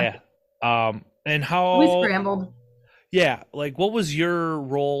 Yeah. And how we scrambled. Yeah, like what was your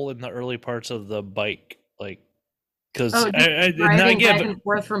role in the early parts of the bike? Like, because driving back and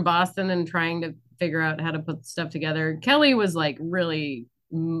forth from Boston and trying to figure out how to put stuff together. Kelly was like really,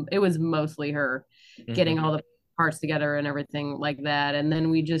 it was mostly her getting all the parts together and everything like that. And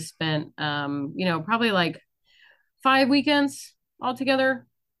then we just spent, probably like 5 weekends all together,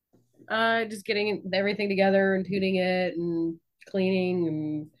 just getting everything together and tuning it and cleaning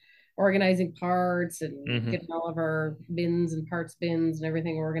and organizing parts and getting all of our bins and parts bins and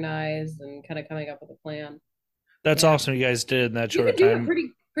everything organized and kind of coming up with a plan. That's awesome. You guys did in that short time. You can do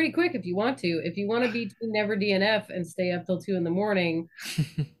it pretty quick if you want to. If you want to be never DNF and stay up till 2 a.m,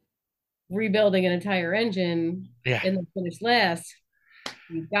 rebuilding an entire engine and then finish last,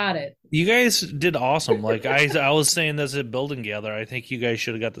 you got it. You guys did awesome. Like I was saying this at Building Together. I think you guys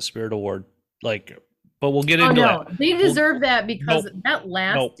should have got the Spirit Award. Like, but we'll get into that. They deserve that because that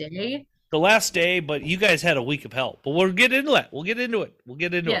last day the last day, but you guys had a week of hell. But we'll get into it. We'll get into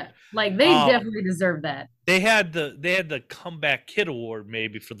it. Yeah, like they definitely deserve that. They had the comeback kid award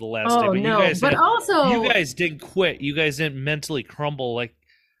maybe for the last day, Oh but no, you guys but also you guys didn't quit. You guys didn't mentally crumble. Like,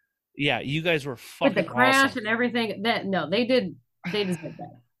 yeah, you guys were fucking with the crash awesome. and everything. That no, they did. They deserve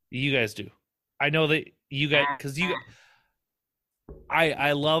that. You guys do. I know that you guys because you.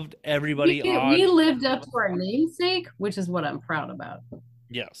 I loved everybody we lived up to our namesake, which is what I'm proud about.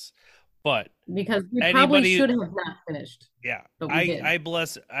 Yes, but because we probably should have not finished. Yeah,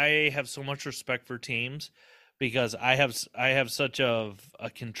 I have so much respect for teams because I have such a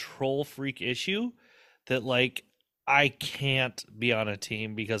control freak issue that like I can't be on a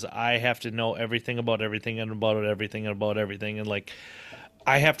team because I have to know everything about everything and about everything and about everything, and like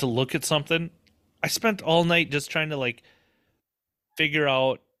I have to look at something. I spent all night just trying to like figure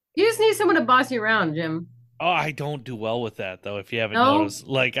out. You just need someone to boss you around, Jim. Oh, I don't do well with that though. If you haven't noticed,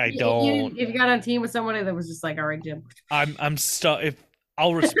 like I don't. If you got on a team with somebody that was just like, all right, Jim. I'm stuck. If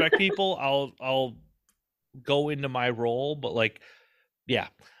I'll respect people, I'll go into my role. But like, yeah.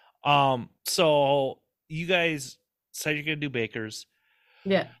 So you guys said you're gonna do Bakers.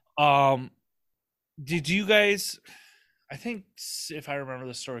 Yeah. Did you guys? I think if I remember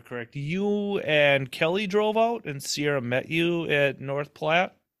the story correct, you and Kelly drove out, and Sierra met you at North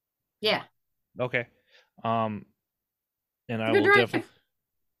Platte. Yeah. Okay. And I will definitely.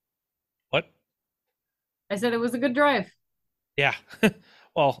 What? I said it was a good drive. Yeah.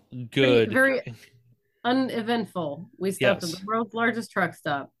 Well, good. Very uneventful. We stopped at the world's largest truck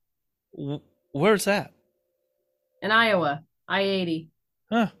stop. Where's that? In Iowa, I-80.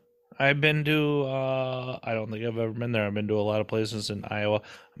 Huh. I've been to, I don't think I've ever been there. I've been to a lot of places in Iowa.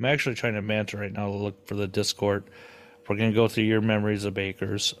 I'm actually trying to Manta right now to look for the Discord. We're going to go through your memories of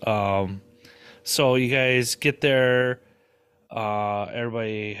Bakers. So you guys get there.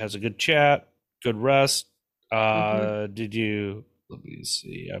 Everybody has a good chat, good rest. Did you, let me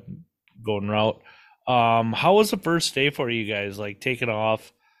see, I'm going route. How was the first day for you guys? Like taking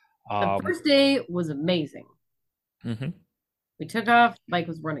off? The first day was amazing. We took off. Bike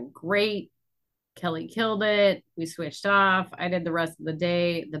was running great. Kelly killed it. We switched off. I did the rest of the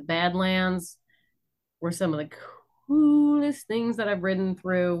day. The Badlands were some of the coolest things that I've ridden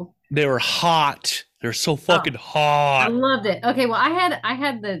through. They were hot. They're so fucking hot. I loved it. Okay, well, I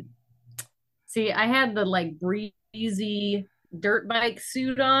had the like breezy dirt bike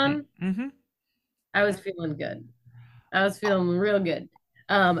suit on. I was feeling good. I was feeling real good.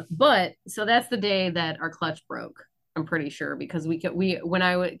 But so that's the day that our clutch broke. I'm pretty sure because when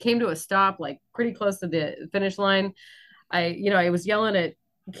I came to a stop like pretty close to the finish line, I was yelling at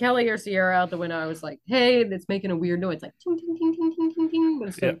Kelly or Sierra out the window. I was like, "Hey, it's making a weird noise, like ting ting ting ting ting ting ting," but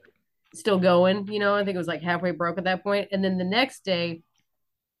it's still going. I think it was like halfway broke at that point. And then the next day,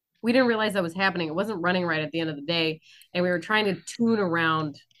 we didn't realize that was happening. It wasn't running right at the end of the day, and we were trying to tune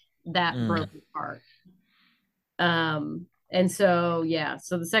around that broken part. And so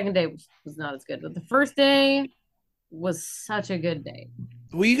so the second day was not as good, but the first day was such a good day.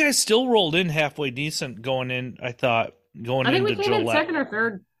 Well, you guys still rolled in halfway decent going in. I thought I think we came in second or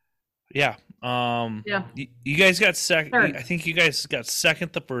third. Yeah. Yeah. You guys got second. I think you guys got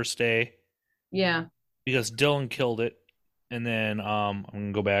second the first day. Yeah. Because Dylan killed it, and then I'm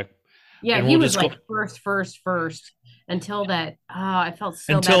gonna go back. Yeah, he was like first until that. I felt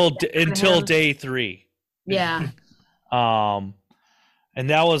so bad until day 3. Yeah. And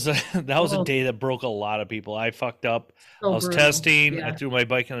that was a day that broke a lot of people. I fucked up. I was testing. Yeah. I threw my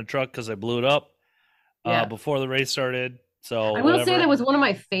bike in the truck because I blew it up before the race started. So I will say that was one of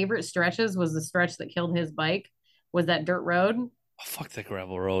my favorite stretches. Was the stretch that killed his bike? Was that dirt road? Oh, fuck that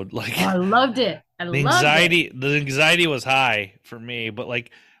gravel road! Like I loved it. The anxiety was high for me, but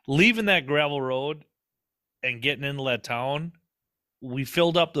like leaving that gravel road and getting into that town, we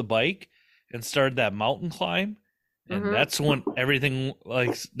filled up the bike and started that mountain climb. And that's when everything,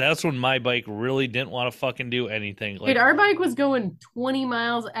 that's when my bike really didn't want to fucking do anything. Dude, our bike was going 20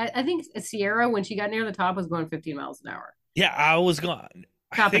 miles. I think Sierra, when she got near the top, was going 15 miles an hour. Yeah, I was going.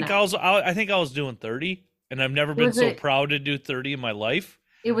 I think I was doing 30, and I've never been so proud to do 30 in my life.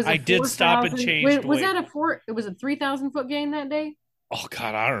 It was. I did stop and change. Was that it was a 3,000 foot gain that day? Oh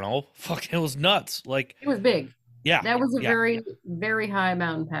God, I don't know. Fuck, it was nuts. Like it was big. Yeah, that was a very, very high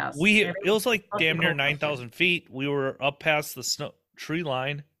mountain pass. It was like damn near 9,000 feet. We were up past the snow tree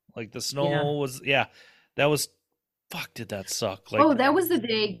line. Like the snow was, that was. Fuck, did that suck? Like, that was the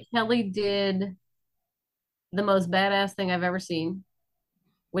day Kelly did the most badass thing I've ever seen,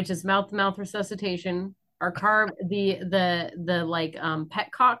 which is mouth-to-mouth resuscitation. Our carb, the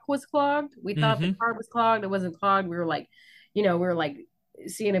petcock was clogged. We thought the carb was clogged. It wasn't clogged. We were like,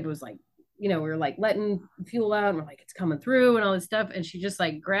 seeing if it was like we were like letting fuel out and we're like, it's coming through and all this stuff. And she just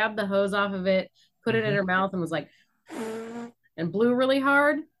like grabbed the hose off of it, put it in her mouth and was like, and blew really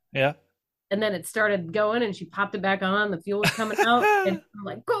hard. Yeah. And then it started going and she popped it back on. The fuel was coming out and I'm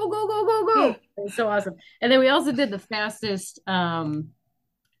like, go, go, go, go, go. It was so awesome. And then we also did the fastest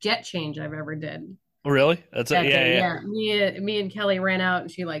jet change I've ever did. Really? That's it. Yeah. Me and Kelly ran out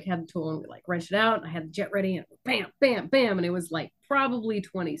and she like had the tool and we like wrenched it out. I had the jet ready and bam, bam, bam. And it was like probably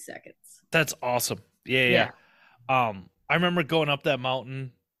 20 seconds. That's awesome. Yeah. I remember going up that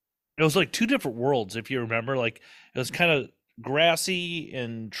mountain. It was like two different worlds, if you remember. Like it was kind of grassy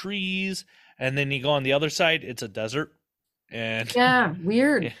and trees, and then you go on the other side, it's a desert. And yeah,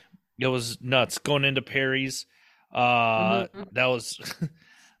 weird. It was nuts going into Perry's. That was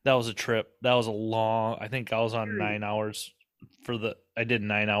that was a trip. That was a long. I think I was on 9 hours I did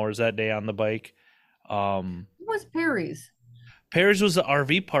 9 hours that day on the bike. What was Perry's? Perry's was the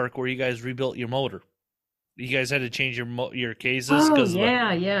RV park where you guys rebuilt your motor. You guys had to change your cases because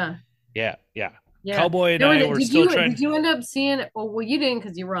yeah. Cowboy and I were still trying. Did you end up seeing? Well, you didn't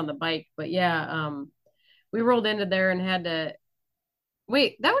because you were on the bike, but yeah, we rolled into there and had to.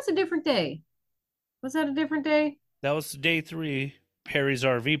 Wait, that was a different day. Was that a different day? That was day 3, Perry's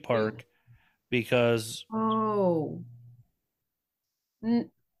RV park, because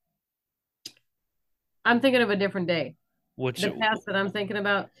I'm thinking of a different day. The past that I'm thinking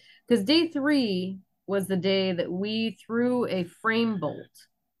about, because day 3 was the day that we threw a frame bolt.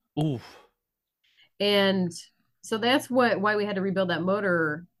 Oof. And so that's why we had to rebuild that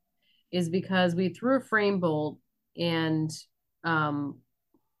motor, is because we threw a frame bolt and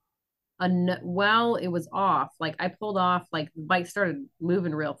while it was off, like I pulled off, like the bike started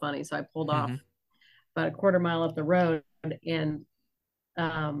moving real funny. So I pulled off about a quarter mile up the road and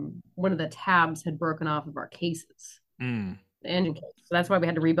one of the tabs had broken off of our cases. The engine case. So that's why we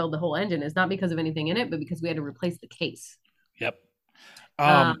had to rebuild the whole engine. It's not because of anything in it, but because we had to replace the case. Yep.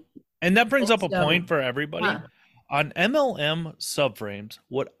 And that brings up a point for everybody. On MLM subframes,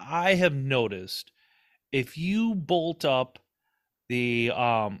 what I have noticed, if you bolt up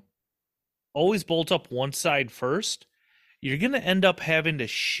always bolt up one side first, you're going to end up having to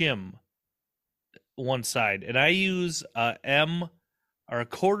shim one side. And I use a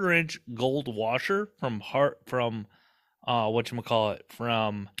 1/4-inch gold washer from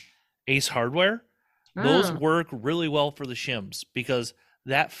from Ace Hardware. Those work really well for the shims, because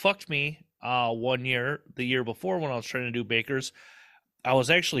that fucked me the year before when I was trying to do Baker's. I was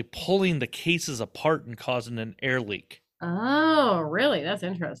actually pulling the cases apart and causing an air leak. Oh, really? That's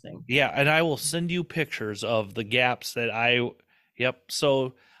interesting. Yeah, and I will send you pictures of the gaps that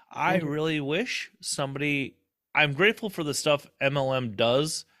so I really wish I'm grateful for the stuff MLM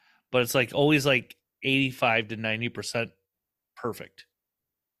does, but it's like always like 85 to 90% perfect.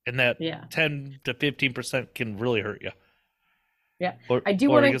 And that 10 to 15% can really hurt you. Yeah. I do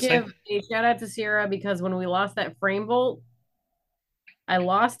want to give a shout out to Sierra, because when we lost that frame bolt, I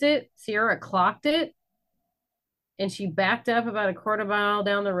lost it. Sierra clocked it, and she backed up about a quarter mile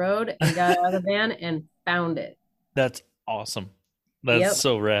down the road and got out of the van and found it. That's awesome. That's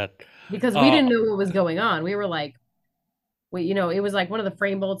so rad. Because we didn't know what was going on. We were like, it was like one of the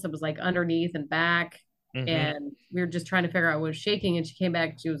frame bolts that was like underneath and back. And we were just trying to figure out what was shaking. And she came back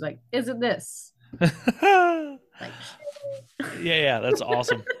and she was like, is it this? Like, yeah, that's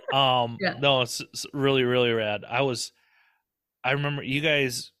awesome. No, it's really, really rad. I remember you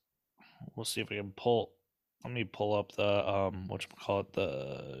guys, we'll see if we can let me pull up the,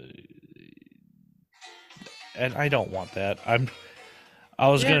 and I don't want that. I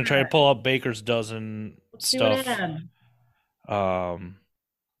was going to try to pull up Baker's Dozen stuff. But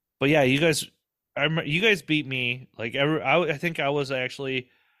yeah, you guys beat me. Like I think I was actually,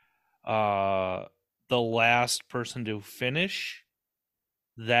 the last person to finish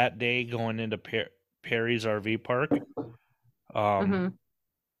that day going into Perry's RV park.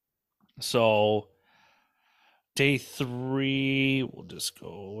 So day 3, we'll just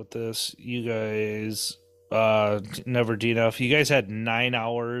go with this. You guys, never enough. You guys had 9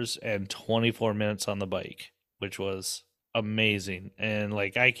 hours and 24 minutes on the bike, which was amazing. And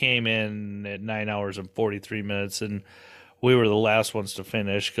like I came in at 9 hours and 43 minutes, and we were the last ones to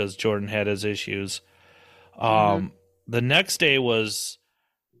finish because Jordan had his issues. The next day was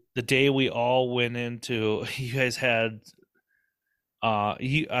the day we all went into. You guys had, that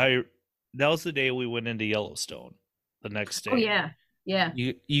was the day we went into Yellowstone. The next day. Oh yeah.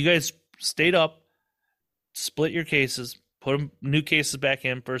 You guys stayed up, split your cases, put new cases back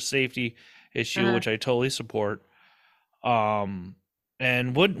in for a safety issue, which I totally support. And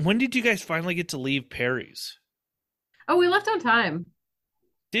when did you guys finally get to leave Perry's? Oh, we left on time.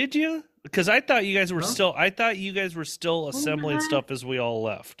 Did you? Because I thought you guys were Huh? still. I thought you guys were still assembling What? stuff as we all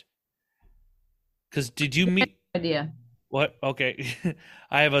left. Because did you meet? Idea. What? Okay,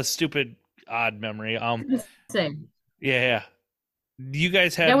 I have a stupid odd memory. Same. Yeah, yeah. You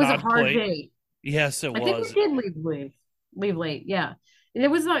guys had That an was a odd hard plate. day. Yes, it I think we was. did leave late. Yeah, it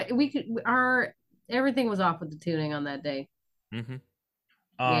was like we could our everything was off with the tuning on that day. Hmm.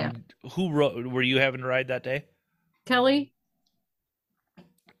 Yeah, Who wrote? Were you having to ride that day? Kelly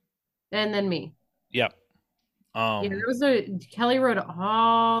and then me. Yep. Yeah, there Um, was a Kelly rode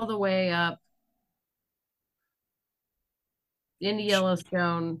all the way up into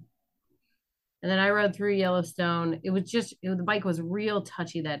Yellowstone, and then I rode through Yellowstone. The bike was real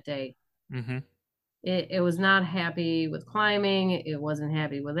touchy that day. mm-hmm. It was not happy with climbing. It wasn't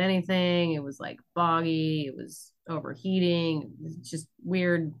happy with anything. It was like boggy. It was overheating. It was just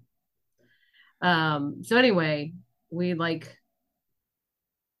weird. So anyway, we like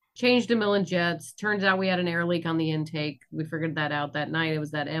changed a million jets. Turns out we had an air leak on the intake. We figured that out that night. It was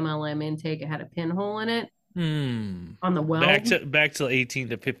that MLM intake. It had a pinhole in it Hmm. on the weld. Back to 18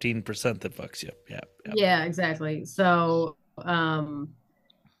 to 15% that fucks you. Yeah. Yeah. Yeah, exactly. So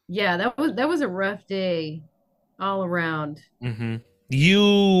yeah, that was a rough day all around. Mm-hmm. You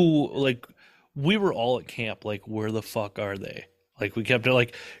like we were all at camp. Like, where the fuck are they? Like, we kept it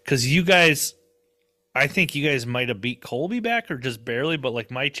like because you guys. I think you guys might have beat Colby back or just barely, but like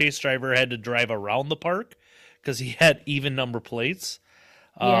my chase driver had to drive around the park because he had even number plates.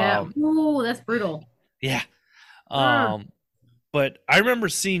 Yeah. Um, Oh, that's brutal. yeah. Ah. But I remember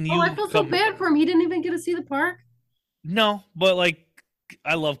seeing Oh, I you feel so come. bad for him. He didn't even get to see the park. No, but like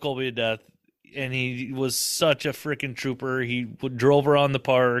I love Colby to death, and he was such a freaking trooper. He drove around the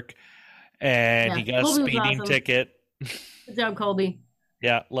park, and Yeah, he got a Colby was speeding awesome. ticket. Good job, Colby.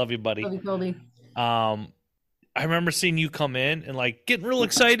 Yeah, love you, Love buddy. you, Colby. Um, I remember seeing you come in and like getting real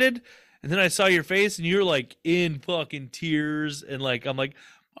excited, and then I saw your face, and you're like in fucking tears, and like I'm like,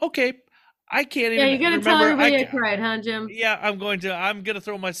 okay, I can't Yeah, even you gotta tell remember. everybody I cried, huh, Jim? Yeah, I'm gonna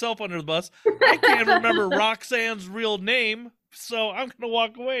throw myself under the bus. I can't remember Roxanne's real name, so I'm gonna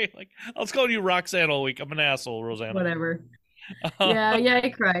walk away. Like I was calling you Roxanne all week. I'm an asshole, Rosanna. Whatever. Yeah, I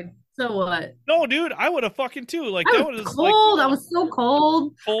cried. So what? No, dude, I would have fucking too. Like I that was was like cold. I was so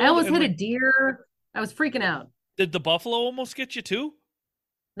cold. I cold almost and hit a like, deer. I was freaking out. did the buffalo almost get you too?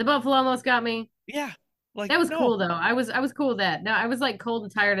 The buffalo almost got me. Yeah, like That was no. cool though. I was cool with that. No, I was like cold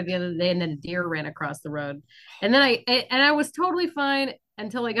and tired at the end of the day, and then a deer ran across the road, and then I was totally fine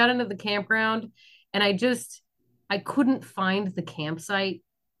until I got into the campground, and I couldn't find the campsite.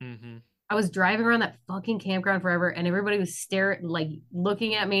 Mm-hmm. I was driving around that fucking campground forever, and everybody was staring, like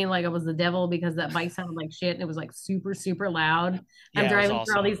looking at me like I was the devil because that bike sounded like shit and it was like super, super loud. I'm Yeah, it was driving through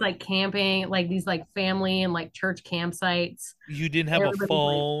all awesome. these like camping, like these like family and like church campsites. You didn't have a Everybody's like,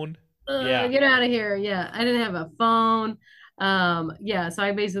 phone. Yeah, get out of here. Yeah, I didn't have a phone. Yeah, so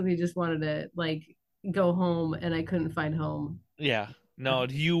I basically just wanted to like go home, and I couldn't find home. yeah. No,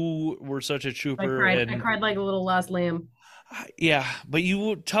 you were such a I trooper, cried. I and cried like a little lost lamb. yeah, but you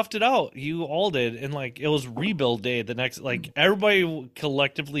toughed it out. You all did, and like it was rebuild day. The next, like everybody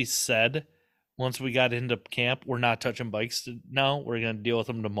collectively said, once we got into camp, we're not touching bikes now. We're gonna deal with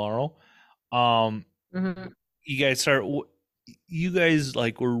them tomorrow. Um, Hmm. you guys start. You guys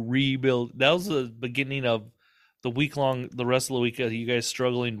like were rebuild. That was the beginning of the week long. The rest of the week, you guys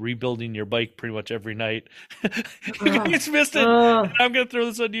struggling rebuilding your bike pretty much every night. You Oh, guys missed it. And oh, I'm gonna throw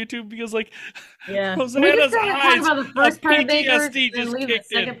this on YouTube because like yeah. Can we just Rosanna's talk eyes about the of first part of Bakers PTSD and just leave the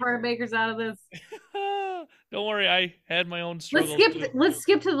kicked in. second part of Bakers out of this? Don't worry, I had my own Let's struggles skip. too. Let's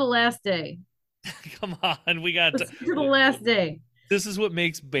skip to the last day. Come on, we got. Let's skip to the last day. This is what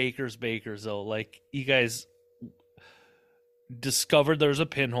makes bakers bakers, though. Like you guys discovered there's a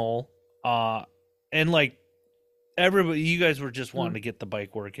pinhole, and like everybody, you guys were just wanting to get the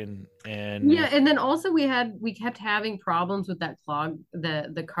bike working, and Yeah, and then also we kept having problems with that clog,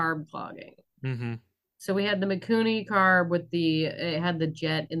 the carb clogging. mm-hmm. So we had the Mikuni carb with it had the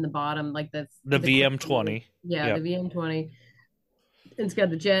jet in the bottom, like The the quick VM20. yeah, the Yep, VM20. It's got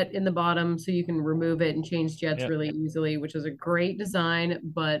the jet in the bottom, so you can remove it and change jets yep. really easily, which is a great design,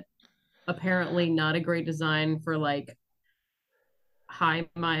 but apparently not a great design for like high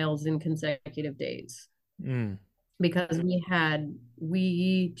miles in consecutive days. Mm, Because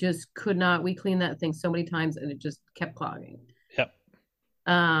we just could not, we cleaned that thing so many times and it just kept clogging. yep.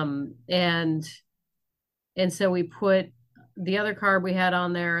 Um, and and so we put the other carb we had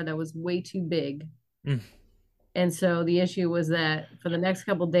on there that was way too big. Mm, And so the issue was that for the next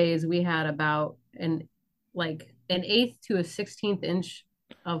couple of days we had about an eighth to a 16th inch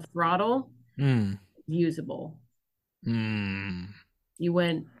of throttle mm, usable. mm. You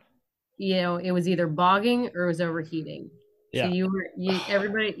went it was either bogging or it was overheating. So Yeah.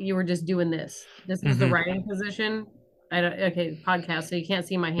 you were just doing this. This was the Mhm. riding position. I don't okay, podcast, so you can't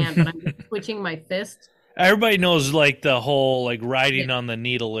see my hand, but I'm just twitching my fist. Everybody knows like the whole like riding Yeah. on the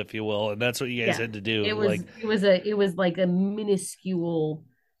needle, if you will, and that's what you guys Yeah. had to do. It Like, was it was like a minuscule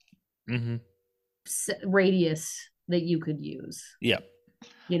hmm radius that you could use, yeah.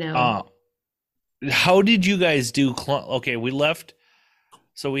 you know. Uh, how did you guys do? Okay, we left.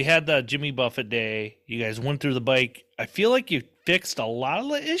 So we had the Jimmy Buffett day. You guys went through the bike. I feel like you fixed a lot of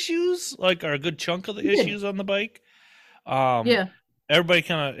the issues, like or a good chunk of the Yeah. issues on the bike. Yeah. Everybody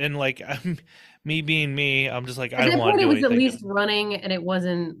kind of and like me being me, I'm just like I At don't that want point, to it do was at anything. least running, and it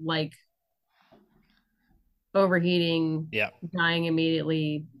wasn't like overheating, Yeah. dying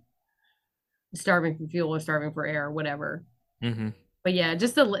immediately, starving for fuel or starving for air or whatever. Mm-hmm. But yeah,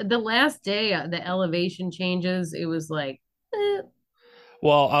 just the last day, the elevation changes. It was like,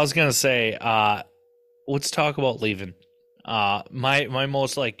 Well, I was gonna say, let's talk about leaving. My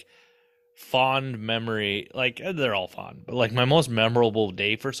most like fond memory, like they're all fond, but like my most memorable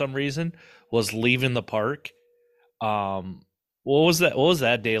day for some reason was leaving the park. What was that? What was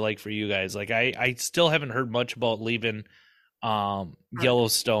that day like for you guys? Like I still haven't heard much about leaving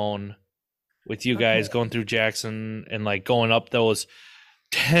Yellowstone with you guys okay. going through Jackson and like going up those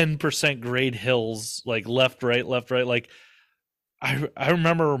 10% grade hills, like left, right, left, right. Like I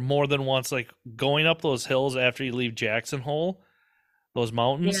remember more than once like going up those hills after you leave Jackson Hole, those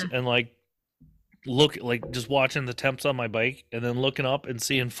mountains, Yeah. and like look like just watching the temps on my bike and then looking up and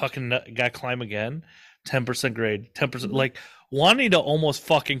seeing fucking got climb again, 10% grade, 10% like wanting to almost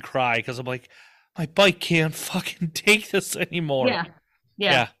fucking cry because I'm like my bike can't fucking take this anymore. Yeah.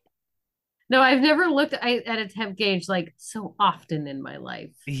 Yeah. No, I've never looked at a temp gauge like so often in my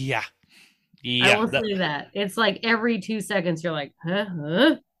life. Yeah. I Yeah. will say that. It's like every 2 seconds you're like,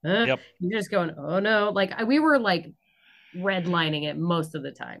 huh? Yep. You're just going, oh no. Like we were like redlining it most of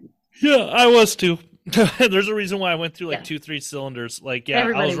the time. Yeah, I was too. There's a reason why I went through like Yeah. 2-3 cylinders. Like, yeah, I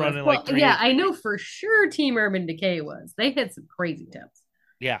Everybody was was. running Well, like three. yeah, I know for sure Team Urban Decay was. They had some crazy temps.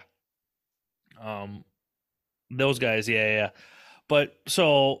 Yeah. Those guys, yeah. But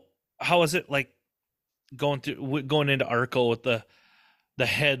so how is it like going into Arco with the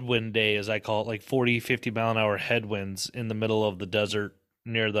headwind day, as I call it, like 40-50 mile an hour headwinds in the middle of the desert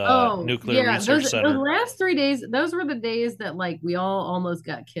near the nuclear research those center. last 3 days, those were the days that like we all almost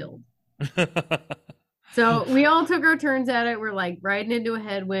got killed. So we all took our turns at it. We're like riding into a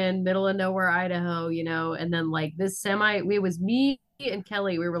headwind, middle of nowhere, Idaho, and then like this it was me and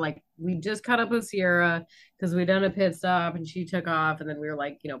Kelly. We were like, we just caught up with Sierra because we done a pit stop and she took off, and then we were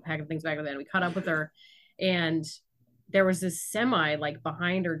like, packing things back. And then we caught up with her, and there was this semi like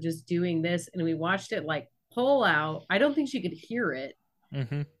behind her just doing this, and we watched it like pull out. I don't think she could hear it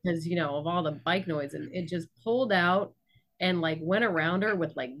because of all the bike noise, and it just pulled out and like went around her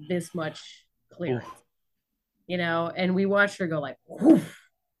with like this much clearance. Oof. And we watched her go like, whoof.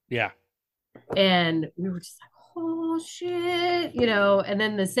 Yeah. And we were just like, oh shit, and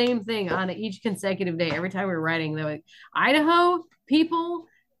then the same thing on each consecutive day. Every time we were riding, they're like, Idaho people.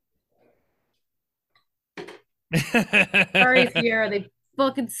 Sorry, Sierra, they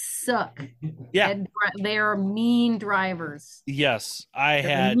fucking suck. Yeah. And they are mean drivers. Yes.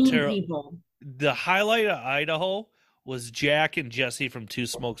 They're mean people. The highlight of Idaho was Jack and Jesse from Two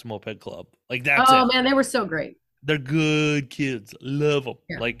Smokes Moped Club. Like that's Oh man, they were so great. They're good kids. Love them.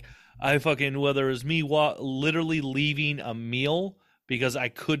 Yeah. Like I fucking, whether it was me literally leaving a meal because I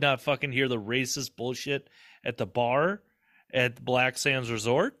could not fucking hear the racist bullshit at the bar at the Black Sands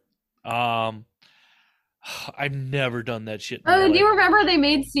Resort. I've never done that shit. Oh, do you remember they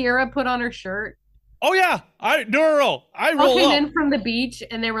made Sierra put on her shirt? Oh yeah, I roll came up in from the beach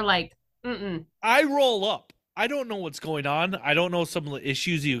and they were like, mm-mm. I roll up. I don't know what's going on. I don't know some of the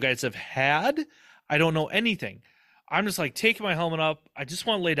issues you guys have had. I don't know anything. I'm just like taking my helmet up. I just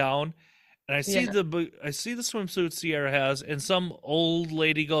want to lay down, and I see the swimsuit Sierra has, and some old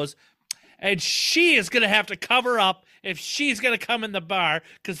lady goes, and she is gonna have to cover up if she's gonna come in the bar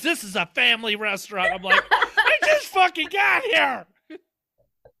because this is a family restaurant. I'm like, I just fucking got here.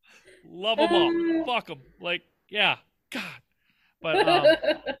 Love them all. Fuck them. Like, yeah, God. But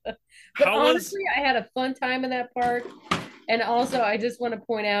honestly, I had a fun time in that park. And also, I just want to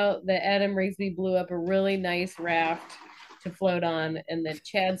point out that Adam Rigsby blew up a really nice raft to float on, and then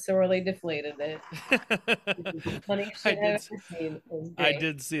Chad sorely deflated it. I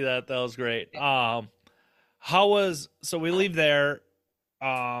did see that. That was great. So we leave there.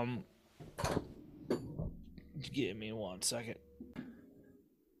 Give me 1 second.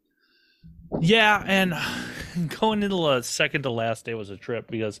 Yeah, and going into the second to last day was a trip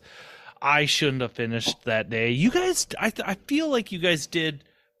because I shouldn't have finished that day. You guys, I feel like you guys did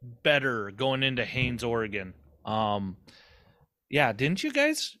better going into Haines, Oregon. Um, yeah, didn't you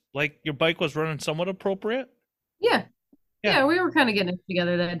guys? Like your bike was running somewhat appropriate. Yeah. Yeah, Yeah, we were kind of getting it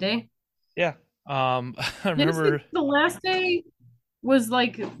together that day. yeah. I Honestly, remember. the last day was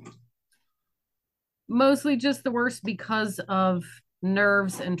like mostly just the worst because of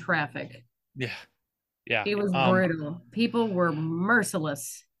nerves and traffic. Yeah, yeah. It was brutal. People were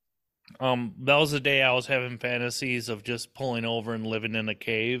merciless. That was the day I was having fantasies of just pulling over and living in a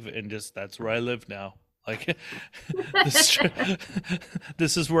cave, and just that's where I live now. Like, this,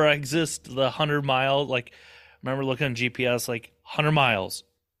 this is where I exist. The 100 mile, like, remember looking at GPS, like 100 miles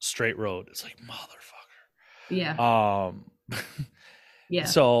straight road. It's like motherfucker. Yeah. Yeah.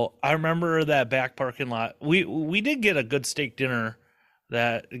 So I remember that back parking lot. We did get a good steak dinner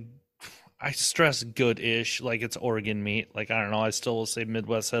that I stress good-ish, like it's Oregon meat. Like I don't know, I still will say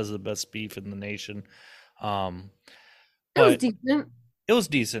Midwest has the best beef in the nation. It was But decent. it was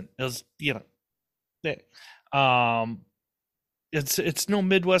decent. It was, um, it's no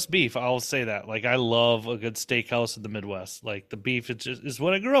Midwest beef. I'll say that. Like I love a good steakhouse in the Midwest. Like the beef, it's just is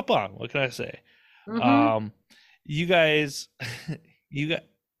what I grew up on. What can I say? Mhm. You guys, you got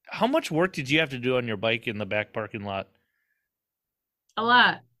how much work did you have to do on your bike in the back parking lot? A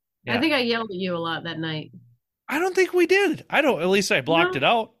lot. I Yeah. think I yelled at you a lot that night. I don't think we did. I don't. At least I blocked No. it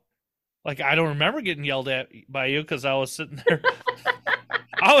out. Like I don't remember getting yelled at by you because I was sitting there.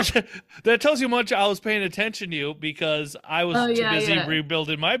 I was. That tells you much. I was paying attention to you because I was Oh, too yeah, busy yeah.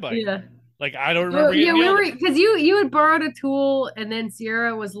 rebuilding my bike. Yeah. Like I don't Well, remember yeah, getting we yelled were at. because you had borrowed a tool and then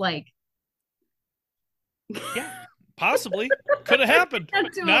Sierra was like, Yeah, possibly could have happened.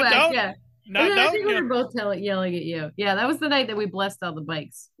 that tool Not back, doubt. yeah. Not And then I doubting think we you. were both yelling at you. Yeah, that was the night that we blessed all the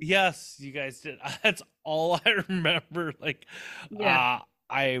bikes. Yes, you guys did. That's all I remember. Like, Yeah.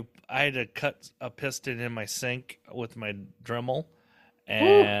 I had to cut a piston in my sink with my Dremel, Ooh.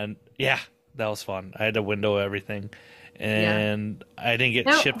 and yeah, that was fun. I had to window everything, and I didn't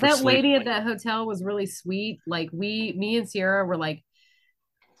get shit for That sleep. lady at that hotel was really sweet. Like me and Sierra were like,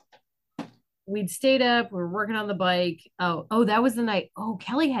 we'd stayed up, we were working on the bike. Oh, that was the night. Oh,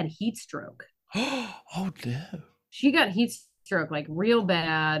 Kelly had heat stroke. Oh no! She got heat stroke like real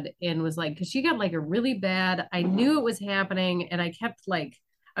bad and was like, because she got like a really bad. I knew it was happening, and I kept like,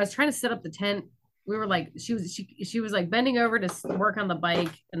 I was trying to set up the tent. We were like, she was like bending over to work on the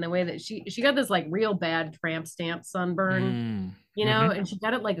bike, and the way that she got this like real bad tramp stamp sunburn, you know, and she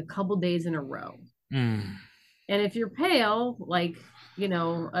got it like a couple days in a row. Mm. And if you're pale, like, you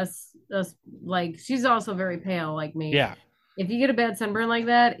know, us like she's also very pale like me. Yeah, If you get a bad sunburn like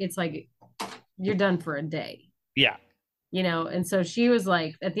that, it's like you're done for a day. yeah. You know, and so she was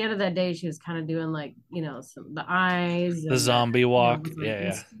like, at the end of that day, she was kind of doing like, you know, the eyes, The zombie walk. was, like,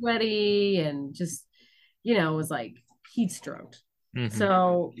 Yeah. sweaty and just, you know, was like heat stroked. Mhm.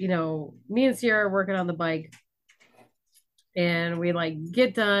 So, you know, me and Sierra are working on the bike, and we like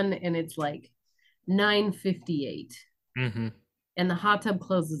get done, and it's like 9:58, Mhm. and the hot tub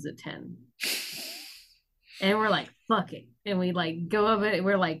closes at 10. And we're like, fuck it. And we like go up it.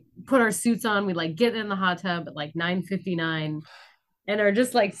 We're like, put our suits on. We like get in the hot tub at like 9:59 and are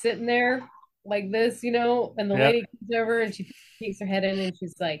just like sitting there like this, you know. And the Yeah. lady comes over and she peeks her head in and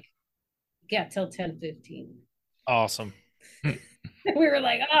she's like, yeah, till 10:15. Awesome. We were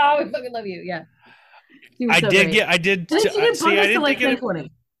like, oh, we fucking love you. Yeah. She was I so did great. get. I did. And then she did See, I didn't like think it. 10:20.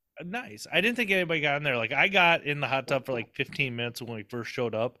 Nice. I didn't think anybody got in there. Like I got in the hot tub for like 15 minutes when we first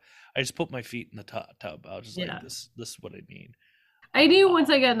showed up. I just put my feet in the tub. I was just Yeah. like, this is what I need. I knew once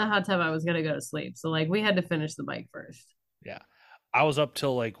I got in the hot tub, I was gonna go to sleep. So like we had to finish the bike first. Yeah. I was up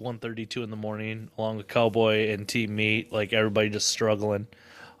till like 1:32 in the morning along with Cowboy and Team Meat, like everybody just struggling.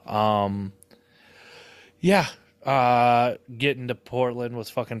 Yeah. Getting to Portland was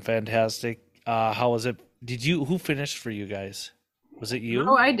fucking fantastic. How was it? Who finished for you guys? Was it you?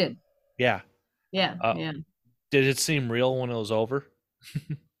 Oh, I did. Yeah. Yeah. Yeah. Did it seem real when it was over?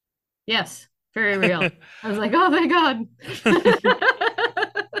 Yes. Very real. I was like, oh, thank God.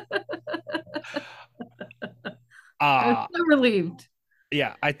 I was so relieved.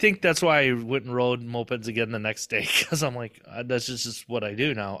 Yeah, I think that's why I went and rode mopeds again the next day because I'm like, that's just what I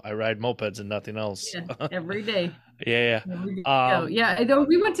do now. I ride mopeds and nothing else. Yeah, every day. Yeah. Yeah, I know.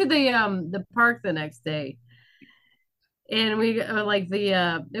 We went to the park the next day, and we like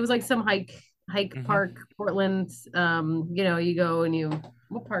it was like some hike park, Portland. You know, you go and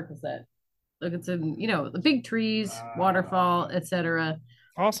what park was that? Like it's the big trees, waterfall, etc.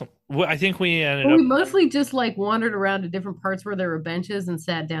 Awesome. Well, I think we ended We up. mostly just like wandered around to different parts where there were benches and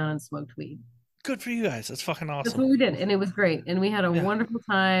sat down and smoked weed. Good for you guys. That's fucking That's awesome. what we did, and it was great. And we had a wonderful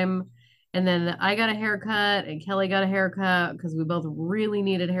time. And then I got a haircut and Kelly got a haircut because we both really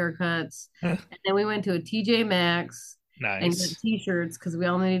needed haircuts. And then we went to a TJ Maxx and got Nice. t-shirts because we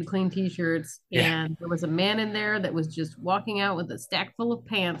all needed clean t-shirts. Yeah. And there was a man in there that was just walking out with a stack full of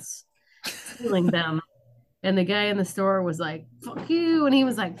pants, stealing them. And the guy in the store was like, "Fuck you," and he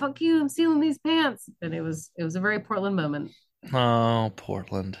was like, "Fuck you, I'm stealing these pants." And it was a very Portland moment. Oh,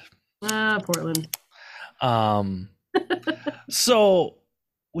 Portland. Portland. So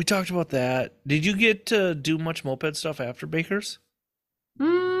we talked about that. Did you get to do much moped stuff after Baker's?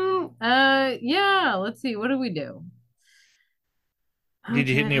 Yeah. Let's see. What did we do? Did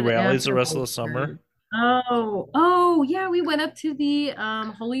you hit any rallies the rest of the summer? Oh, yeah. We went up to the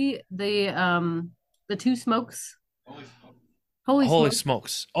the Two Smokes. Holy Holy Holy Smokes.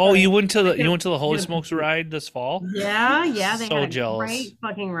 smokes! Oh, you went to the Holy Smokes ride this fall? Yeah, yeah. They So had a jealous. great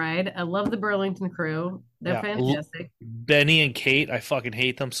fucking ride. I love the Burlington crew. They're Yeah. fantastic. Benny and Kate, I fucking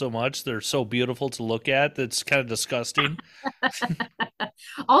hate them so much. They're so beautiful to look at. That's kind of disgusting.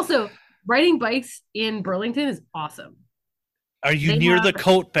 Also, riding bikes in Burlington is awesome. Are you They near have- the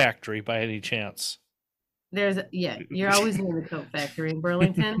coat factory by any chance? You're always near the coat factory in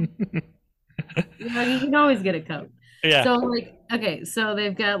Burlington. You can always get a coat. Yeah. So okay, so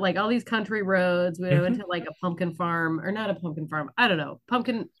they've got like all these country roads. We went to like a pumpkin farm, or not a pumpkin farm. I don't know,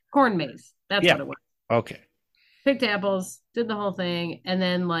 pumpkin corn maze. That's Yeah. what it was. Okay. Picked apples, did the whole thing, and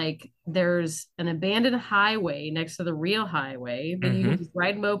then like there's an abandoned highway next to the real highway that you can just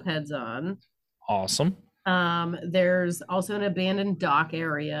ride mopeds on. Awesome. There's also an abandoned dock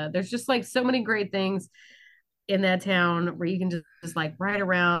area. There's just like so many great things in that town where you can just like ride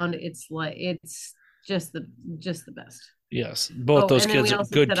around. It's just the best. Yes. Both those and then kids we are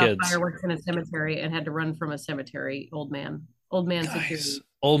also good set off kids. fireworks in a cemetery and had to run from a cemetery. Old man Nice. security.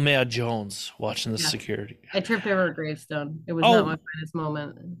 Old man Jones watching the Yeah. security. I tripped over a gravestone. It was Oh. not my finest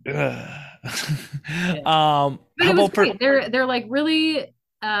moment. How But it was about for great. They're like really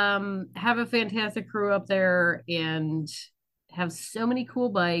have a fantastic crew up there and have so many cool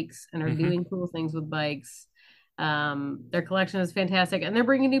bikes and are Mhm. doing cool things with bikes. Their collection is fantastic, and they're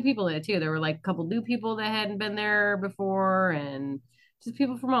bringing new people in it too. There were like a couple new people that hadn't been there before, and just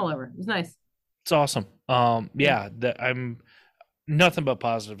people from all over. It was nice. It's awesome. Yeah, I'm nothing but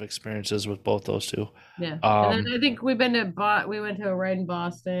positive experiences with both those two. Yeah. And then I think we went to a ride in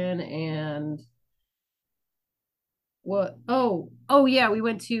Boston and what? Oh yeah, we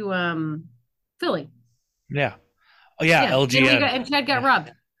went to Philly. Yeah. Oh yeah, LGN. And Chad got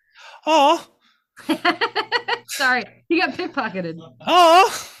robbed. Oh, Sorry, he got pickpocketed.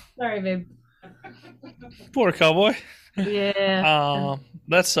 oh, Sorry, babe. poor cowboy. Yeah.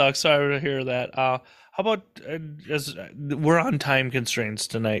 That sucks. Sorry to hear that. How about as we're on time constraints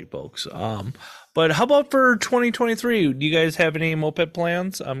tonight, folks. But how about for 2023? Do you guys have any moped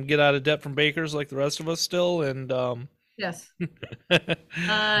plans? Get out of debt from Bakers like the rest of us still, and Yes.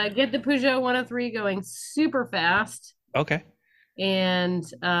 Get the Peugeot 103 going super fast. Okay. And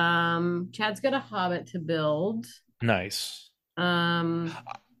Chad's got a Hobbit to build. Nice.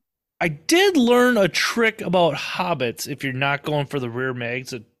 I did learn a trick about Hobbits if you're not going for the rear mags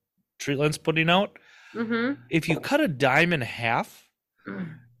that Treatland's putting out. If you cut a dime in half,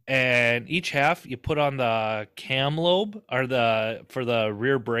 and each half you put on the cam lobe or for the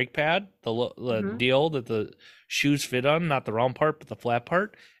rear brake pad, the deal that the shoes fit on, not the round part but the flat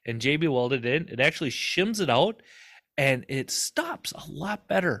part, and JB welded in, it actually shims it out and it stops a lot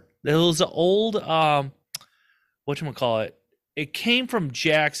better. There was an old whatchamacallit, it came from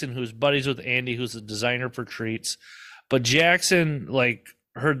Jackson, who's buddies with Andy, who's a designer for Treats, but Jackson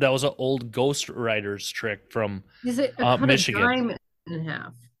heard that was an old Ghost Riders trick from Michigan. A dime in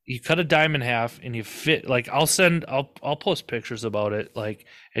half. You cut a dime in half and you fit I'll post pictures about it,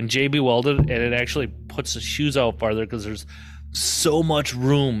 and JB welded and it actually puts the shoes out farther because there's so much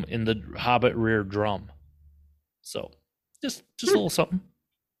room in the Hobbit rear drum. So just a little something,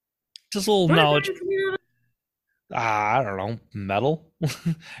 just a little knowledge. I don't know, metal.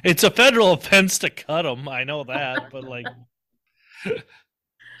 It's a federal offense to cut them, I know that, but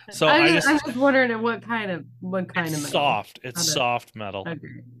so I was wondering what kind of metal. Soft. It's soft metal. Okay.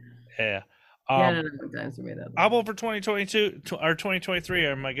 Yeah. I don't know what times we made that. How about for 2022 or 2023?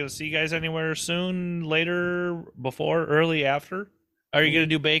 Am I going to see you guys anywhere soon, later, before, early, after? Are you going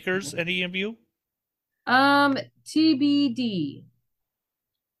to do Bakers, any of you? TBD.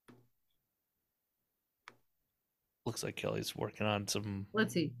 Looks like Kelly's working on some.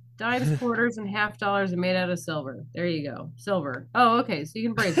 Let's see. Dimes, quarters, and half dollars are made out of silver. There you go. Silver. Oh, okay. So you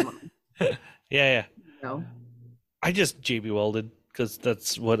can braid them. Yeah. No. I just JB welded because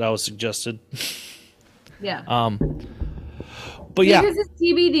that's what I was suggested. Yeah. But yeah, this is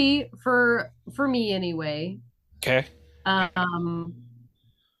TBD for me anyway. okay.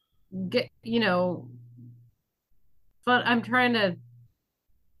 Get but I'm trying to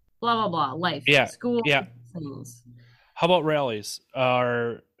blah blah blah life, school, things. How about rallies?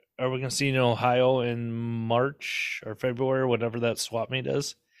 Are we gonna see you in Ohio in March or February, whatever that swap meet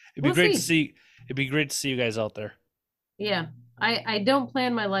is? It'd be great to see. It'd be great to see you guys out there. Yeah, I don't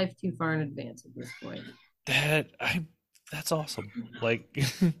plan my life too far in advance at this point. That's awesome. Like,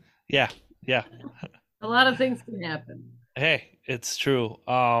 yeah. A lot of things can happen. Hey, it's true.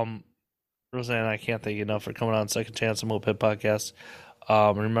 Roseanne, I can't thank you enough for coming on Second Chance and Moped Podcast.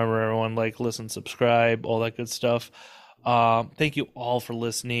 Remember, everyone, like, listen, subscribe, all that good stuff. Thank you all for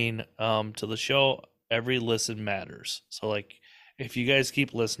listening to the show. Every listen matters. So, like, if you guys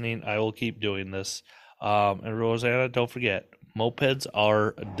keep listening, I will keep doing this. And Rosanna, don't forget, mopeds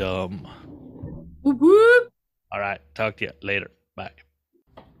are dumb. Whoop, whoop. All right, talk to you later. Bye.